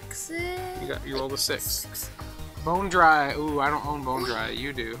 6, 7. You rolled a 6. Bone Dry. Ooh, I don't own Bone Dry.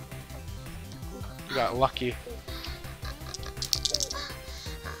 You do. You got lucky.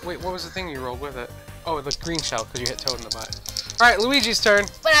 Wait, what was the thing you rolled with it? Oh, the green shell, because you hit Toad in the butt. Alright, Luigi's turn.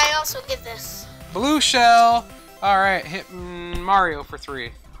 But I also get this. Blue shell. Alright, hit Mario for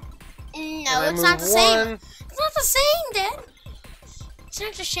 3. No, it's not the same. It's not the same, Dad. It's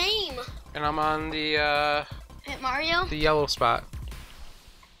not a shame. And I'm on the Hit Mario? the yellow spot.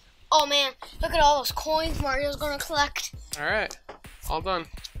 Oh man, look at all those coins Mario's gonna collect. Alright, all done.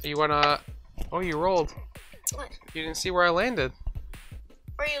 You wanna... Oh, you rolled. What? You didn't see where I landed.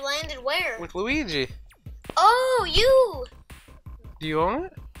 Where you landed where? With Luigi. Oh, you! Do you own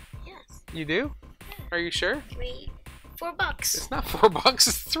it? Yes. You do? Are you sure? 4 bucks. It's not $4,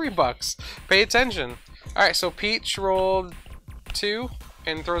 it's $3. Pay attention. Alright, so Peach rolled 2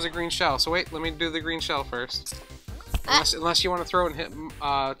 and throws a green shell. So wait, let me do the green shell first. Unless you want to throw and hit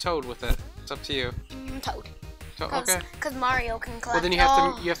Toad with it. It's up to you. Toad. Okay. Because Mario can collect. Well, then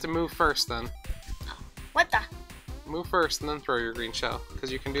you have to move first then. What the? Move first and then throw your green shell,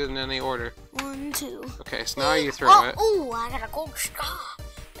 because you can do it in any order. 1, 2. Okay, so now you throw it. Oh, I got a gold star.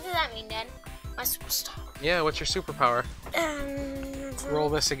 What does that mean, Dad? My superstar. Yeah, what's your superpower? Roll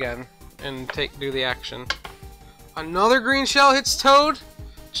this again and do the action. Another green shell hits Toad?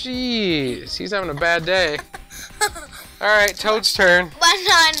 Jeez, he's having a bad day. Alright, Toad's turn. But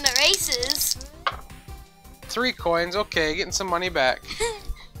not in the races. 3 coins, okay, getting some money back.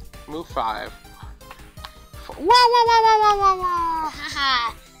 Move 5. Wow.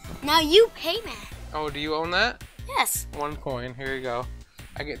 Now you pay me. Oh, do you own that? Yes. 1 coin, here you go.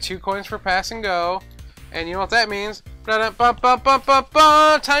 I get 2 coins for pass and go. And you know what that means? Time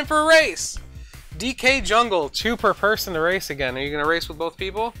for a race! DK Jungle, 2 per person to race again. Are you going to race with both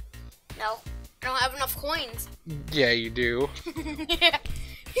people? No. I don't have enough coins. Yeah, you do. Yeah.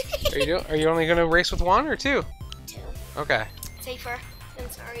 Are you only going to race with 1 or 2? 2. Okay. Safer. I'm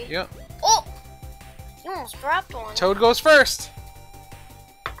sorry. Yep. Oh! You almost dropped one. Toad goes first.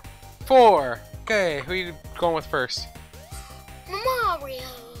 4. Okay, who are you going with first? Mario.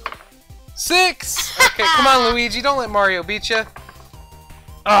 6! Okay, come on, Luigi. Don't let Mario beat you.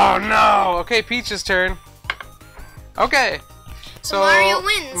 Oh, no. Okay, Peach's turn. Okay. So Mario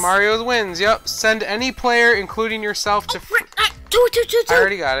wins. Mario wins, yep. Send any player, including yourself, to... Two. I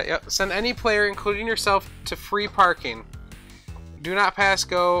already got it, yep. Send any player, including yourself, to free parking. Do not pass,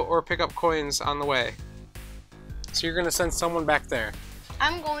 go, or pick up coins on the way. So you're going to send someone back there.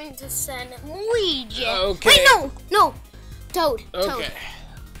 I'm going to send Luigi. Okay. Wait, no. Toad. Okay.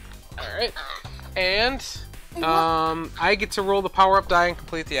 Alright. And I get to roll the power-up die and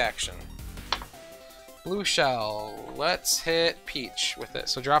complete the action. Blue shell. Let's hit Peach with it.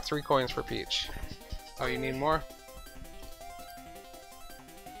 So drop 3 coins for Peach. Oh, you need more?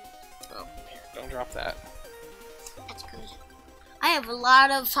 Oh, here, don't drop that. That's good. I have a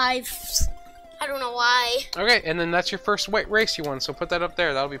lot of 5s. I don't know why. Okay, and then that's your first race you won, so put that up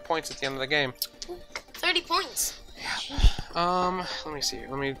there. That'll be points at the end of the game. 30 points.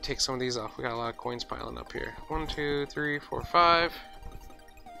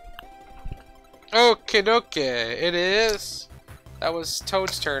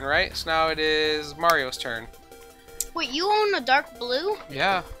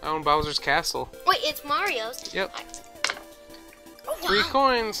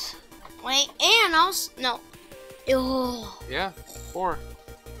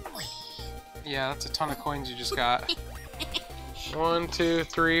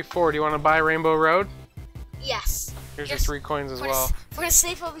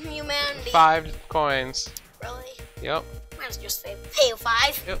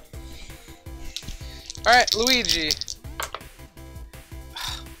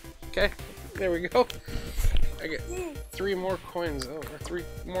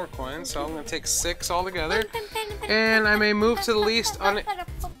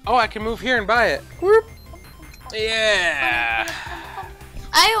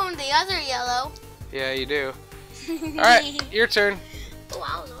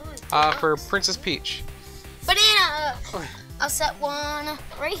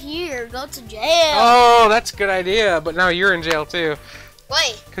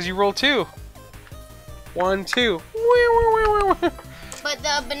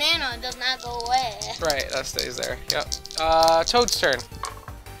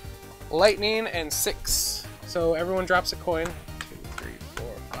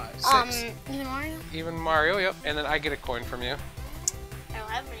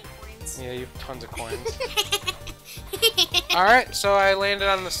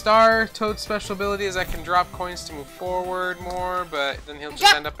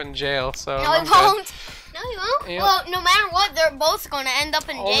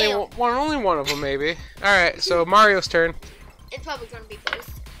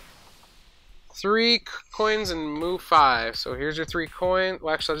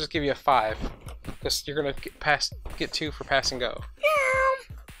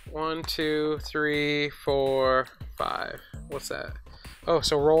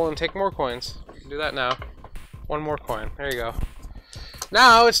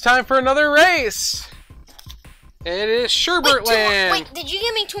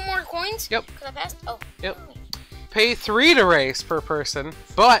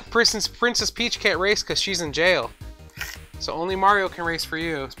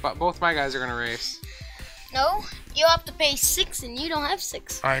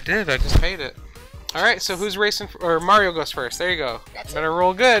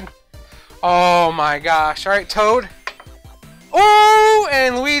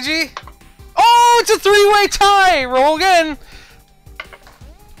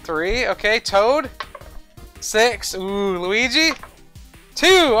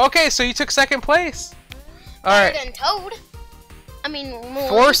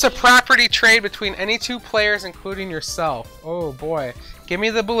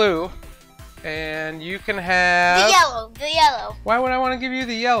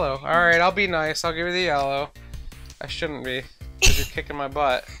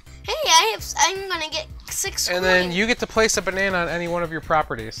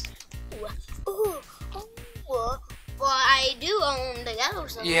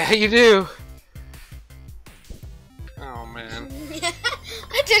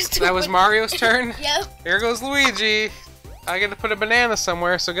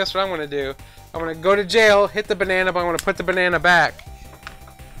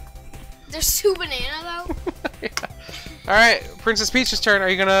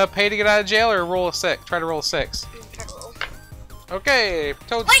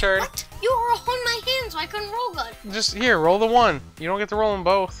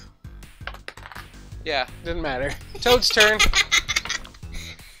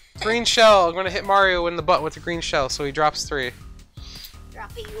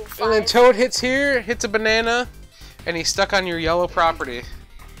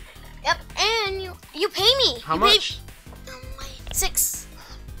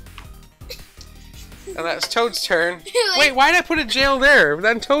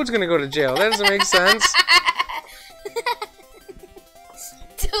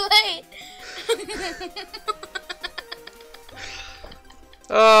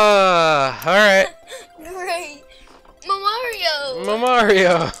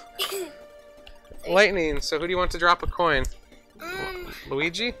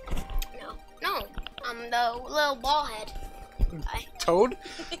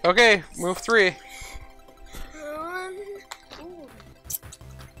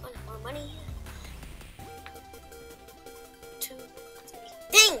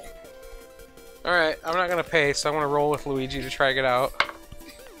 Alright, I'm not gonna pay, so I'm gonna roll with Luigi to try to get out.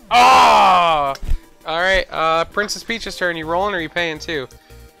 Oh! Alright, Princess Peach's turn. You rolling or are you paying too?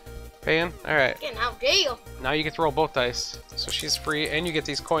 Paying? Alright. Getting out of jail. Now you get to roll both dice. So she's free, and you get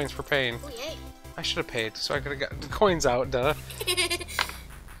these coins for paying. Oh, yay. I should have paid, so I could have got the coins out, duh.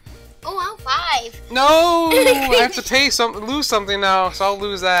 Oh, wow, 5. No! I have to pay lose something now, so I'll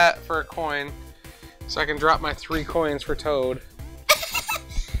lose that for a coin. So I can drop my 3 coins for Toad.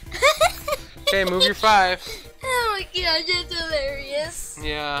 Okay, move your 5. Oh my gosh, that's hilarious.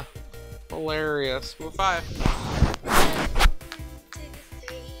 Yeah. Hilarious. Move 5. 1, 2,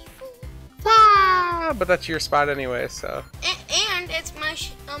 3, 4. Ah, but that's your spot anyway, so. And it's my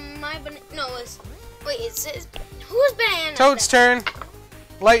no, it's who's banana? Toad's turn.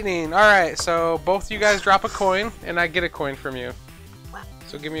 Lightning. Alright, so both you guys drop a coin, and I get a coin from you. Wow.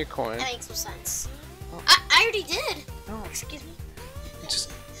 So give me a coin. That makes no sense. I already did. No. Excuse me.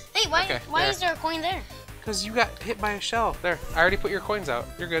 Just, Hey, why okay, why there. is there a coin there? because you got hit by a shell. There. I already put your coins out.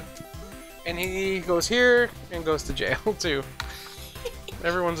 You're good. And he goes here and goes to jail, too.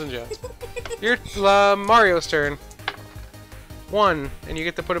 Everyone's in jail. Your Mario's turn. 1, and you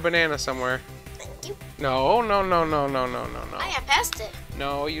get to put a banana somewhere. Thank you. No. I passed it.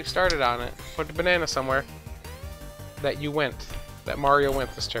 No, you started on it. Put the banana somewhere. That you went. That Mario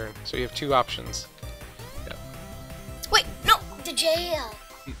went this turn. So you have 2 options. Yep. Wait, no, the jail.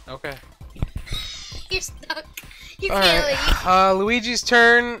 Okay. You're stuck. You can't leave. Alright. Luigi's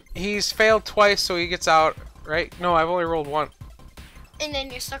turn. He's failed twice, so he gets out. Right? No, I've only rolled 1. And then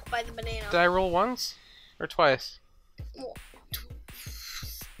you're stuck by the banana. Did I roll once? Or twice? Well,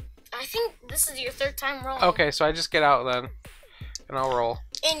 I think this is your 3rd time rolling. Okay, so I just get out then. And I'll roll.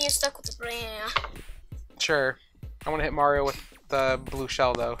 And you're stuck with the banana. Sure. I'm gonna hit Mario with the blue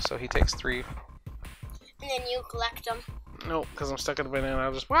shell though, so he takes 3. And then you collect them. Nope, because I'm stuck in the banana.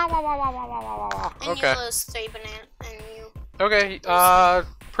 I'll just wow. And Okay. you lose 3 bananas. And you. Okay,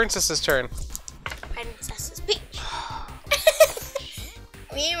 Princess's turn. Princess's Peach.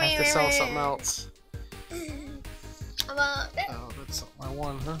 I have to sell something else. How about that? Oh, that's I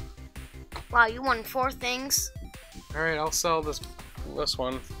won, huh? Wow, you won 4 things. Alright, I'll sell this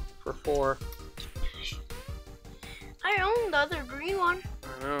one for 4. I own the other green one.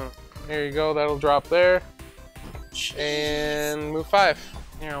 I know. Here you go, that'll drop there. Jeez. And move 5.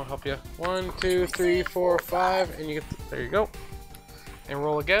 Here, I'll help you. 1, 2, 3, 4, 5, and you get there you go. And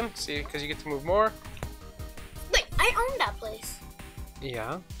roll again, see, because you get to move more. Wait, I own that place.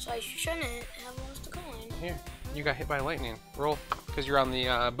 Yeah. So I shouldn't have lost a coin. Here, you got hit by lightning. Roll, because you're on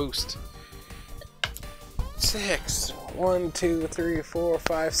the boost. 6. 1, 2, 3, 4,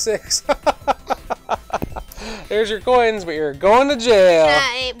 5, 6. There's your coins, but you're going to jail. Can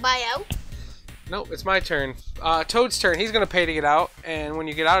I buy out? Nope, it's my turn. Toad's turn. He's gonna pay to get out, and when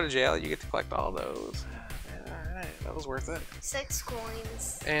you get out of jail, you get to collect all those. Alright, that was worth it. 6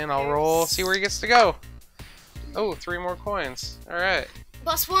 coins. And I'll roll, see where he gets to go. Oh, 3 more coins. Alright.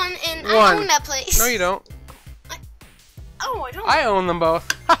 Plus 1, and 1. I own that place. No, you don't. Oh, I don't. I own them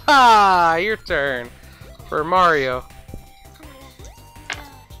both. Haha! Your turn. For Mario. Oh my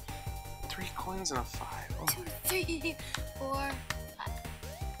God. 3 coins and a 5. Oh. 2, 3, 4, 5.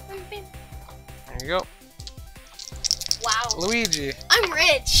 There you go. Wow. Luigi. I'm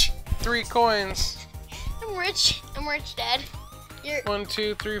rich. 3 coins. I'm rich, Dad. You're 1,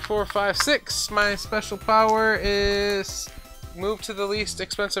 2, 3, 4, 5, 6. My special power is move to the least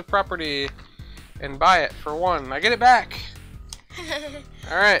expensive property and buy it for 1. I get it back.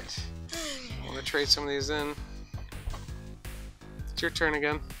 Alright. I'm gonna trade some of these in. It's your turn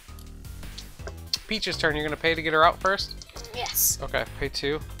again. Peach's turn. You're gonna pay to get her out first? Yes. Okay, pay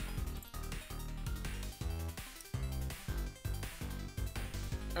 2.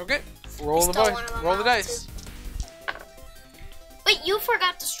 Okay. Roll the stole one of them roll the out, dice. Wait, you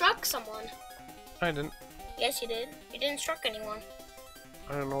forgot to struck someone. I didn't. Yes, you did. You didn't struck anyone.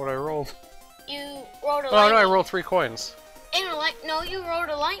 I don't know what I rolled. You rolled a Oh lightning. no, I rolled 3 coins. And no, you rolled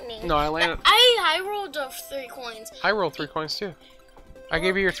a lightning. No, I landed. I rolled 3 coins. I rolled 3 coins too. I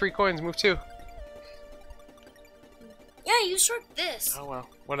gave you your 3 coins. Move 2. Yeah, you struck this. Oh well,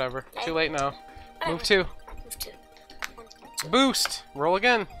 whatever. Okay. Too late now. Whatever. Move 2. Move 2. 1, 2. Boost. Roll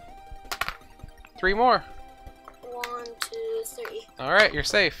again. 3 more. 1, 2, 3. All right, you're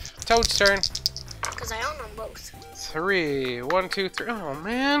safe. Toad's turn. Because I own them both. 3. 1, 2, 3. Oh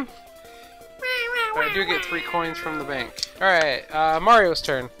man. But I do get 3 coins from the bank. All right, Mario's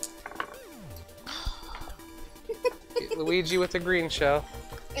turn. Get Luigi with the green shell.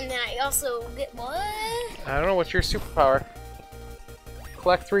 And then I also get what? I don't know, what's your superpower?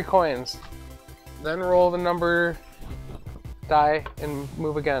 Collect 3 coins. Then roll the number die and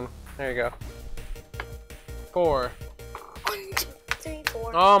move again. There you go. 4. 1, 2, 3,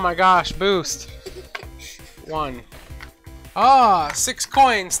 4. Oh my gosh, boost. 1. Ah, 6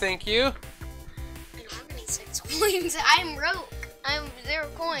 coins, thank you. I don't have any 6 coins. I'm broke. I have 0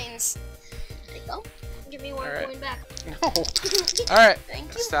 coins. There you go. Give me 1 coin back. No. Alright.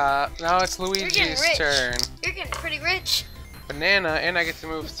 Thank you. Stop. Now it's Luigi's turn. You're getting pretty rich. Banana, and I get to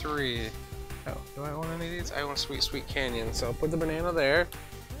move 3. Oh, do I want any of these? I want Sweet Sweet Canyon, so I'll put the banana there.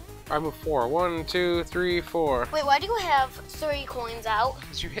 I move 4. 1, 2, 3, 4. Wait, why do you have 3 coins out?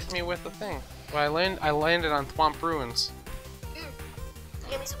 Because you hit me with the thing. Well, I landed on Thwomp Ruins.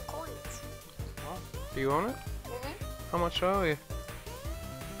 Give me some coins. Oh, do you own it? Mm-hmm. How much owe you?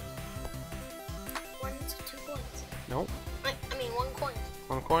 1 to 2 coins. Nope. I mean 1 coin.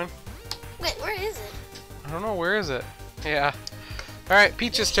 1 coin? Wait, where is it? I don't know. Where is it? Yeah. Alright,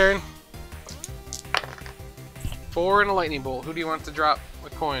 Peach's turn. 4 and a lightning bolt. Who do you want to drop a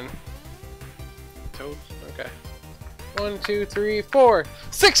coin? Toad? Okay. 1, 2, 3, 4.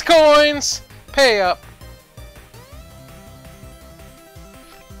 6 coins! Pay up.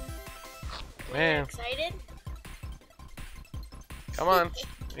 Man. Excited? Come on.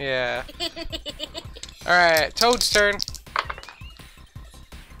 Yeah. Alright, Toad's turn.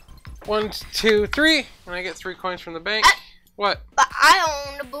 1, 2, 3. And I get 3 coins from the bank. What? But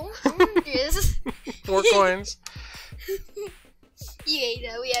I own the oranges. 4 coins.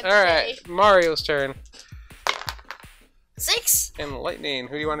 Yeah, we have to Alright, pay. Mario's turn. 6? And lightning.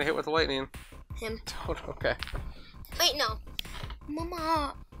 Who do you want to hit with the lightning? Him. Toad, okay. Wait, no.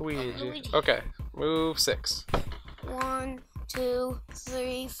 Mama. Luigi. Okay, move 6. 1, 2,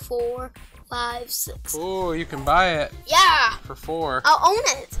 3, 4, 5, 6. Ooh, you can buy it Yeah. for 4. I'll own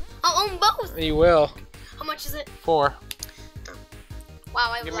it. I'll own both. You will. How much is it? 4.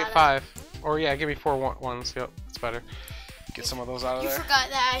 Wow, I have Give a me lot 5. Or yeah, give me 4 ones. Yep, that's better. Get some of those out of You there. forgot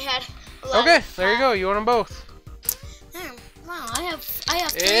that I had a lot Okay, of there you go. You own them both. Wow, I have 3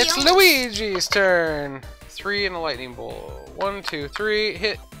 It's owned. Luigi's turn. 3 and a lightning bolt. 1, 2, 3.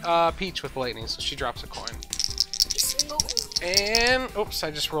 Hit Peach with lightning, so she drops a coin. And oops,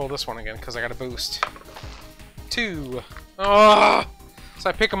 I just rolled this one again because I got a boost. 2. Oh, so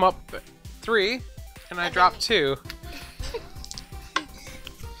I pick them up 3, and I drop 2.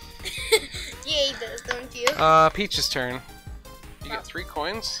 Yeah, he does, don't you? Peach's turn. You get 3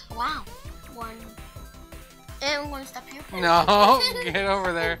 coins. Wow. 1. And I'm gonna stop here. No, get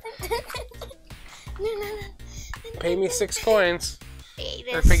over there. No. Pay me 6 coins. Hey,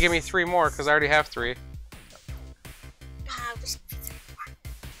 Or pay, give me 3 more because I already have 3.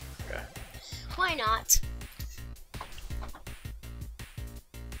 Okay. Why not?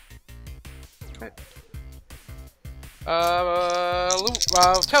 Okay.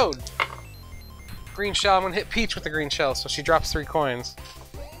 Toad. Green shell. I'm gonna hit Peach with the green shell, so she drops 3 coins.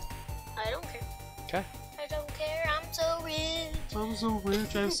 I don't care. Okay. I don't care. I'm so rich. I'm so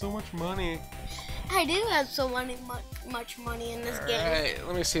rich. I have so much money. I do have so much money in this game. Alright,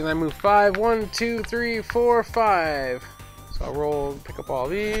 let me see. Let me move 5. 1, 2, 3, 4, 5. So I'll roll, pick up all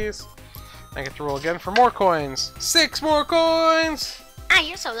these. I get to roll again for more coins. 6 more coins! Ah,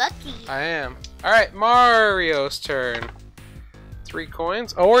 you're so lucky. I am. Alright, Mario's turn. 3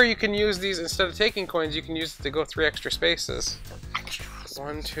 coins. Or you can use these, instead of taking coins, you can use it to go 3 extra spaces.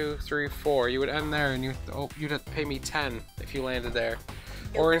 1, 2, 3, 4. You would end there and you'd have to pay me 10 if you landed there.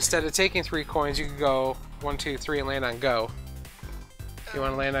 Or instead of taking 3 coins, you could go 1, 2, 3 and land on go. You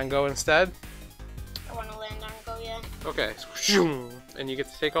want to land on go instead? I want to land on go, yeah. Okay. And you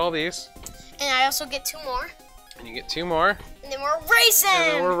get to take all these. And I also get 2 more. And you get 2 more. And then we're racing!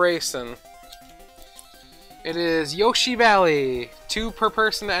 And then we're racing. It is Yoshi Valley. 2 per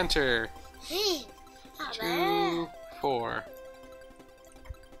person to enter. Hey, not 2, bad. 4.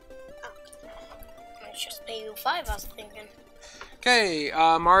 I should just pay you 5, I was thinking. Okay,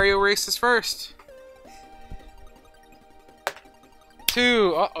 Mario races first.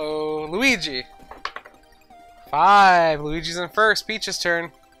 2. Uh-oh. Luigi. 5. Luigi's in first. Peach's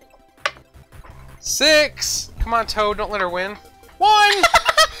turn. 6. Come on, Toad. Don't let her win. 1.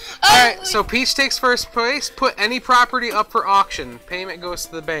 Alright, so Peach takes first place. Put any property up for auction. Payment goes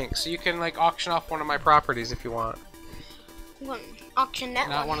to the bank. So you can, like, auction off one of my properties if you want. You want to auction that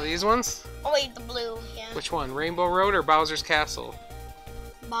Not one of these ones? Oh, wait, the blue, yeah. Which one? Rainbow Road or Bowser's Castle?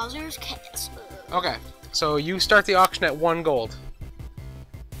 Bowser's Castle. Okay, so you start the auction at 1 gold.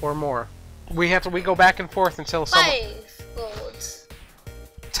 Or more. We go back and forth until someone... 5 golds.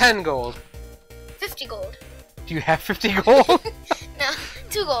 10 gold. 50 gold. Do you have 50 gold? No,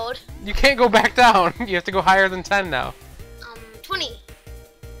 2 gold. You can't go back down. You have to go higher than 10 now. 20.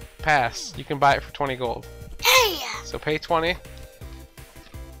 Pass. You can buy it for 20 gold. Hey! So pay 20.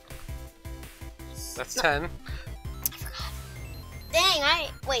 That's 10. I forgot. Dang,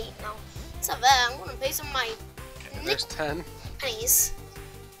 wait, no. It's not bad. I'm gonna pay some of my There's 10. pennies.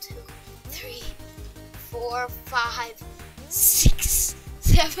 2, 3, 4, 5, 6,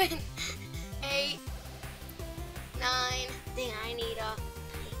 7, 8, 9. Dang, I need a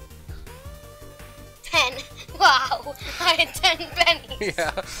 10. Wow, I had 10 pennies.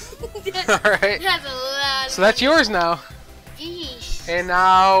 Yeah. Alright. That's a lot. So that's yours now. Yeesh. And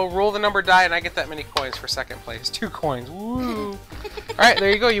now roll the number die and I get that many coins for second place. 2 coins. Woo. Alright,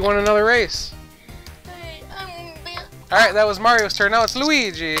 there you go. You won another race. Alright, that was Mario's turn. Now it's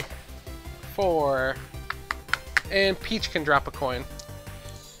Luigi. 4. And Peach can drop a coin.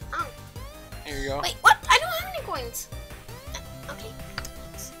 Oh. Here you go. Wait, what? I don't have any coins. Okay.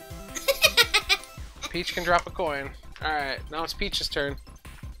 Peach can drop a coin. Alright, now it's Peach's turn.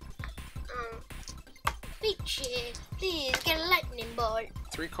 Peachy, please get a lightning bolt.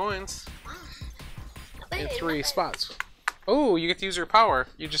 3 coins. Wow. In 3 spots. Oh, you get to use your power.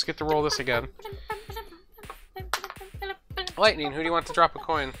 You just get to roll this again. Lightning, who do you want to drop a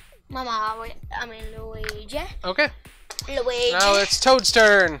coin? Mama, I mean Luigi. Okay. Luigi. Now it's Toad's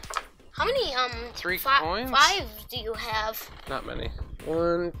turn. How many 3 coins? 5 do you have? Not many.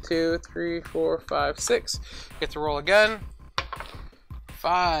 1, 2, 3, 4, 5, 6. Get to roll again.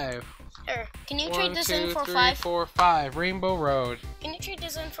 5. Here, can you 1, trade this 2, in for 3, 5? 4, 5. Rainbow Road. Can you trade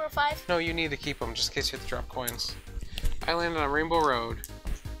this in for 5? No, you need to keep them just in case you have to drop coins. I landed on Rainbow Road.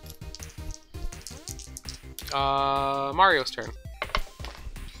 Mario's turn.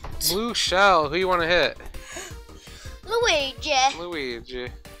 Blue shell. Who you want to hit? Luigi.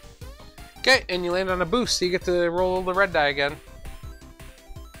 Luigi. Okay, and you land on a boost, so you get to roll the red die again.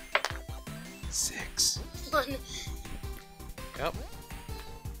 6. 1. Yep.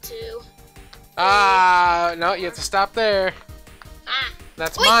 2. No, you have to stop there.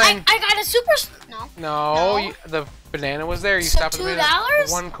 That's Wait, mine. I got a super. No. No, the banana was there. You So stopped at the banana.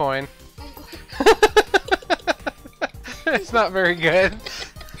 $2? 1 coin. It's not very good.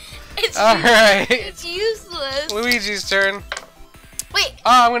 Alright. It's useless. Luigi's turn. Wait.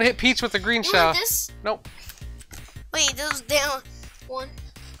 Oh, I'm gonna hit Peach with the green You shell. want this? Nope. Wait, this is down. 1.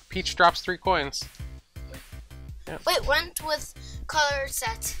 Peach drops 3 coins. Wait, went with color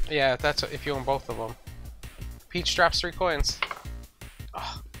set. Yeah, that's if you own both of them. Peach drops 3 coins.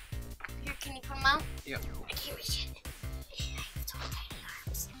 Oh. Here, can you put them out? Yep. I can't reach it. I have so tiny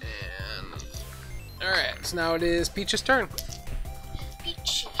arms. And alright, so now it is Peach's turn.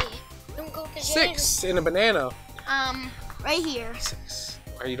 Peachy. Don't go to jail. 6 in a banana. Right here. 6.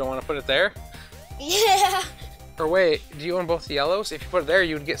 Or you don't want to put it there? Yeah. Or wait, do you own both the yellows? If you put it there,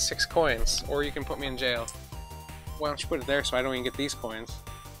 you would get 6 coins. Or you can put me in jail. Why don't you put it there so I don't even get these coins?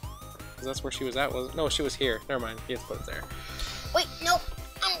 Because that's where she was at, was it? No, she was here. Never mind. You have to put it there. Wait, no.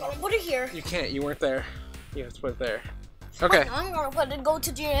 I'm gonna put it here. You can't. You weren't there. You have to put it there. Okay. Wait, no, I'm gonna put it. Go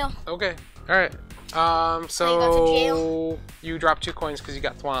to jail. Okay. Alright. So you dropped 2 coins because you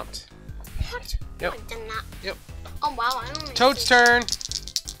got thwomped. What? Yep. I did not. Yep. Oh wow, I don't. Toad's turn.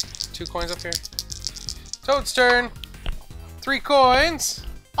 2 coins up here. Toad's turn. 3 coins.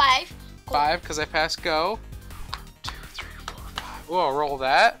 5. 5 because I passed go. 2, 3, 4, 5. Oh, I'll roll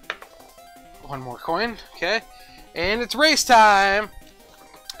that. 1 more coin. Okay. And it's race time.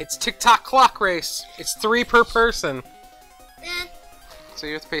 It's tick-tock clock race. It's 3 per person. So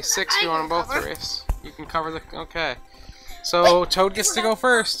you have to pay 6 if you want them both to race. You can cover the... Okay. So Toad gets to go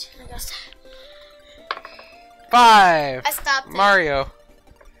first. 5. I stopped it. Mario.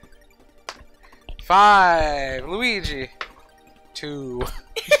 5. Luigi. 2.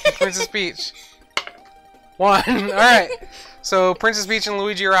 Princess Peach. 1. Alright. So Princess Peach and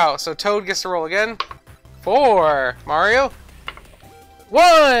Luigi are out. So Toad gets to roll again. 4. Mario.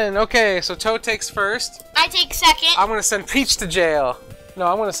 1. Okay, so Toad takes first. I take second. I'm gonna send Peach to jail. No,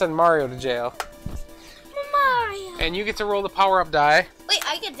 I'm gonna send Mario to jail. Mario. And you get to roll the power-up die. Wait,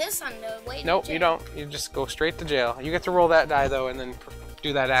 I get this on the way. Nope, you don't. You just go straight to jail. You get to roll that die though, and then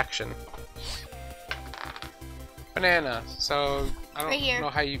do that action. Banana. So I Right here. don't know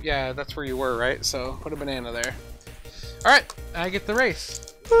how you. Yeah, that's where you were, right? So put a banana there. All right, I get the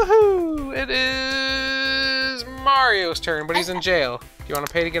race. Woohoo! It is Mario's turn, but he's in jail. Do you want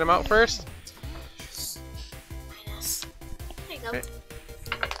to pay to get him out first? Minus. There you go. Okay.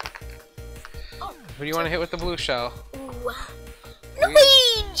 Who do you want to hit with the blue shell? Ooh.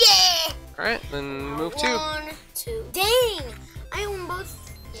 Luigi! Alright, then move 2. 1, 2. Dang! I own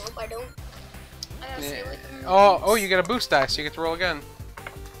both. Nope, I don't. I gotta stay away from Oh, you get a boost die, so you get to roll again.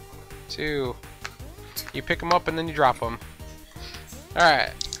 2. You pick them up and then you drop them.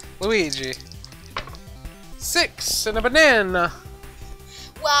 Alright, Luigi. 6 and a banana.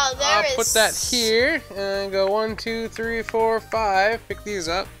 Well, Wow, I'll put that here and go 1, 2, 3, 4, 5. Pick these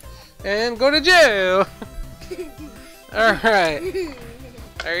up and go to jail. All right.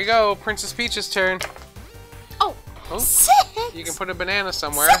 There you go. Princess Peach's turn. Oh, Oh, 6. you can put a banana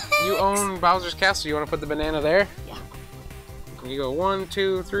somewhere. 6. You own Bowser's Castle. You want to put the banana there? Yeah. You go 1,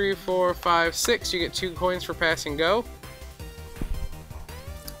 2, 3, 4, 5, 6. You get 2 coins for passing go.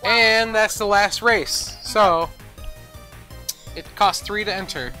 Wow. And that's the last race. So it costs 3 to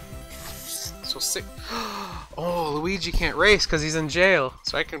enter. So 6. Oh, Luigi can't race because he's in jail.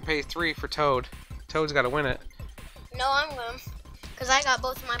 So I can pay 3 for Toad. Toad's got to win it. No, I'm going. Because I got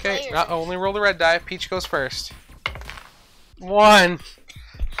both of my Okay, players. only roll the red die. Peach goes first. 1,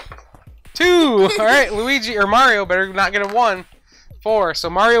 2. All right, Luigi or Mario better not get a 1. 4. So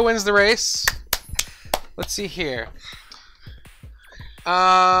Mario wins the race. Let's see here.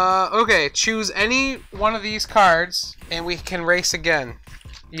 Okay, choose any one of these cards and we can race again.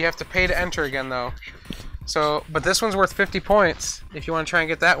 You have to pay to enter again though. So, but this one's worth 50 points if you want to try and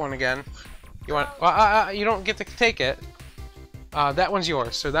get that one again. You want? Well, you don't get to take it. That one's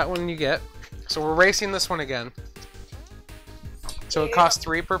yours, so that one you get. So we're racing this one again. So it costs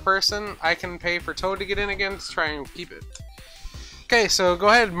 3 per person. I can pay for Toad to get in again to try and keep it. Okay, so go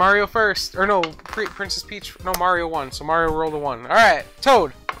ahead, Mario first. Or no, Princess Peach. No, Mario 1. So Mario roll the 1. All right,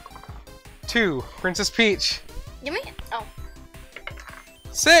 Toad. 2. Princess Peach. Give me. Oh.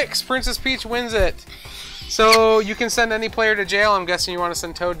 6. Princess Peach wins it. So you can send any player to jail. I'm guessing you want to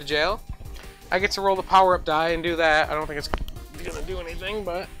send Toad to jail. I get to roll the power-up die and do that. I don't think it's gonna do anything,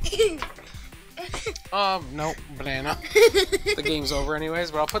 but nope, banana. The game's over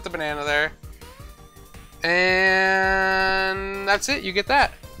anyways, but I'll put the banana there. And that's it. You get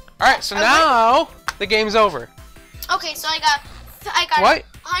that. All right. So now the game's over. Okay, so I got What?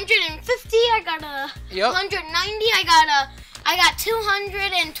 150. I got a 190. I got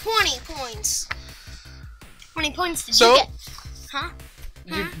 220 points. How many points did you get? Huh?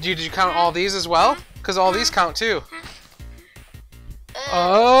 Did you count all these as well? Because all these count too.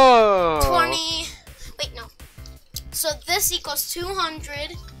 Oh. 20. Wait, no. So this equals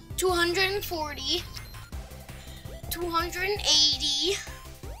 200, 240, 280,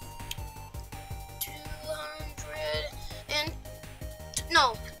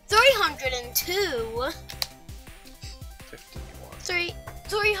 302.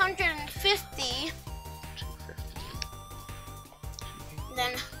 350.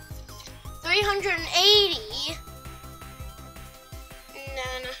 Then 380. And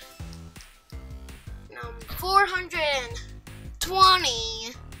then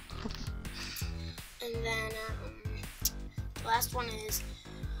 420. And then the last one is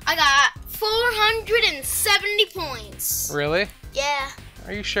I got 470 points. Really? Yeah.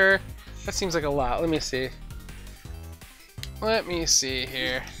 Are you sure? That seems like a lot. Let me see. Let me see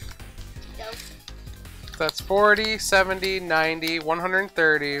here. Go. That's 40, 70, 90,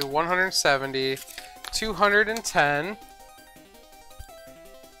 130, 170, 210,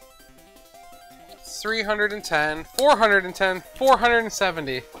 310, 410,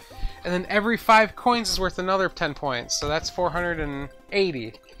 470. And then every 5 coins is worth another 10 points. So that's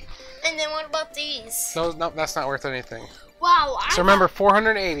 480. And then what about these? No, that's not worth anything. Wow. So remember,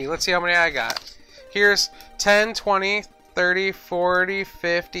 480. Let's see how many I got. Here's 10, 20, 30, 40,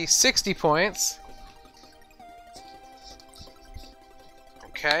 50, 60 points.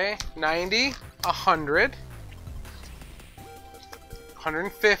 Okay, 90, 100,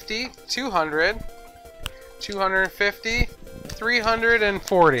 150, 200, 250,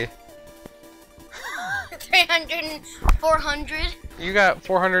 340. 300 and 400. You got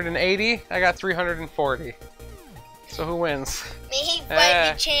 480, I got 340. So who wins? Me,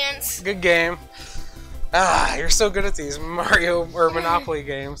 by chance. Good game. Ah, you're so good at these Mario or Monopoly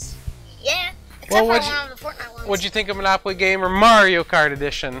games. Yeah, except for one of the Fortnite ones. What'd you think of Monopoly game or Mario Kart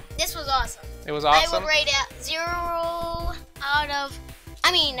edition? This was awesome. It was awesome? I would rate it 0 out of...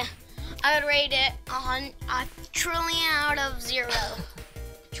 I would rate it a trillion out of 0.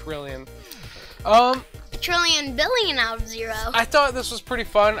 Trillion. Trillion billion out of 0. I thought this was pretty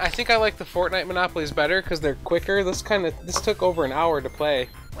fun. I think I like the Fortnite Monopolies better because they're quicker. This took over an hour to play.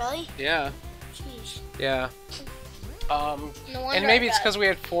 Really? Yeah. Jeez. Yeah. No wonder and maybe it's because we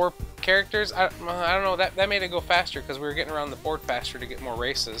had 4 characters. I don't know. That made it go faster because we were getting around the board faster to get more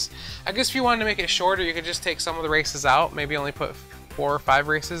races. I guess if you wanted to make it shorter, you could just take some of the races out. Maybe only put 4 or 5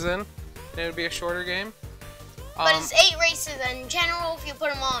 races in, and it would be a shorter game. But it's 8 races in general if you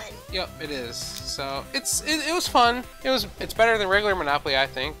put them all in. Yep, it is. So it was fun. It's better than regular Monopoly, I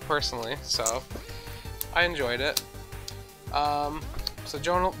think, personally. So I enjoyed it. So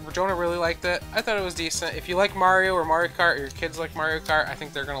Jonah really liked it. I thought it was decent. If you like Mario or Mario Kart, or your kids like Mario Kart, I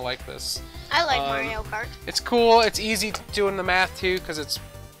think they're gonna like this. I like Mario Kart. It's cool. It's easy doing the math too, because it's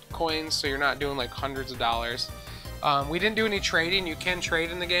coins, so you're not doing like hundreds of dollars. We didn't do any trading. You can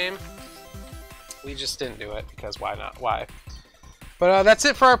trade in the game. We just didn't do it because why not? Why? But that's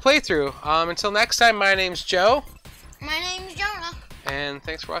it for our playthrough. Until next time, my name's Joe. My name's Jonah. And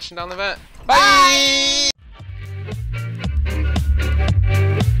thanks for watching Down the Vent. Bye!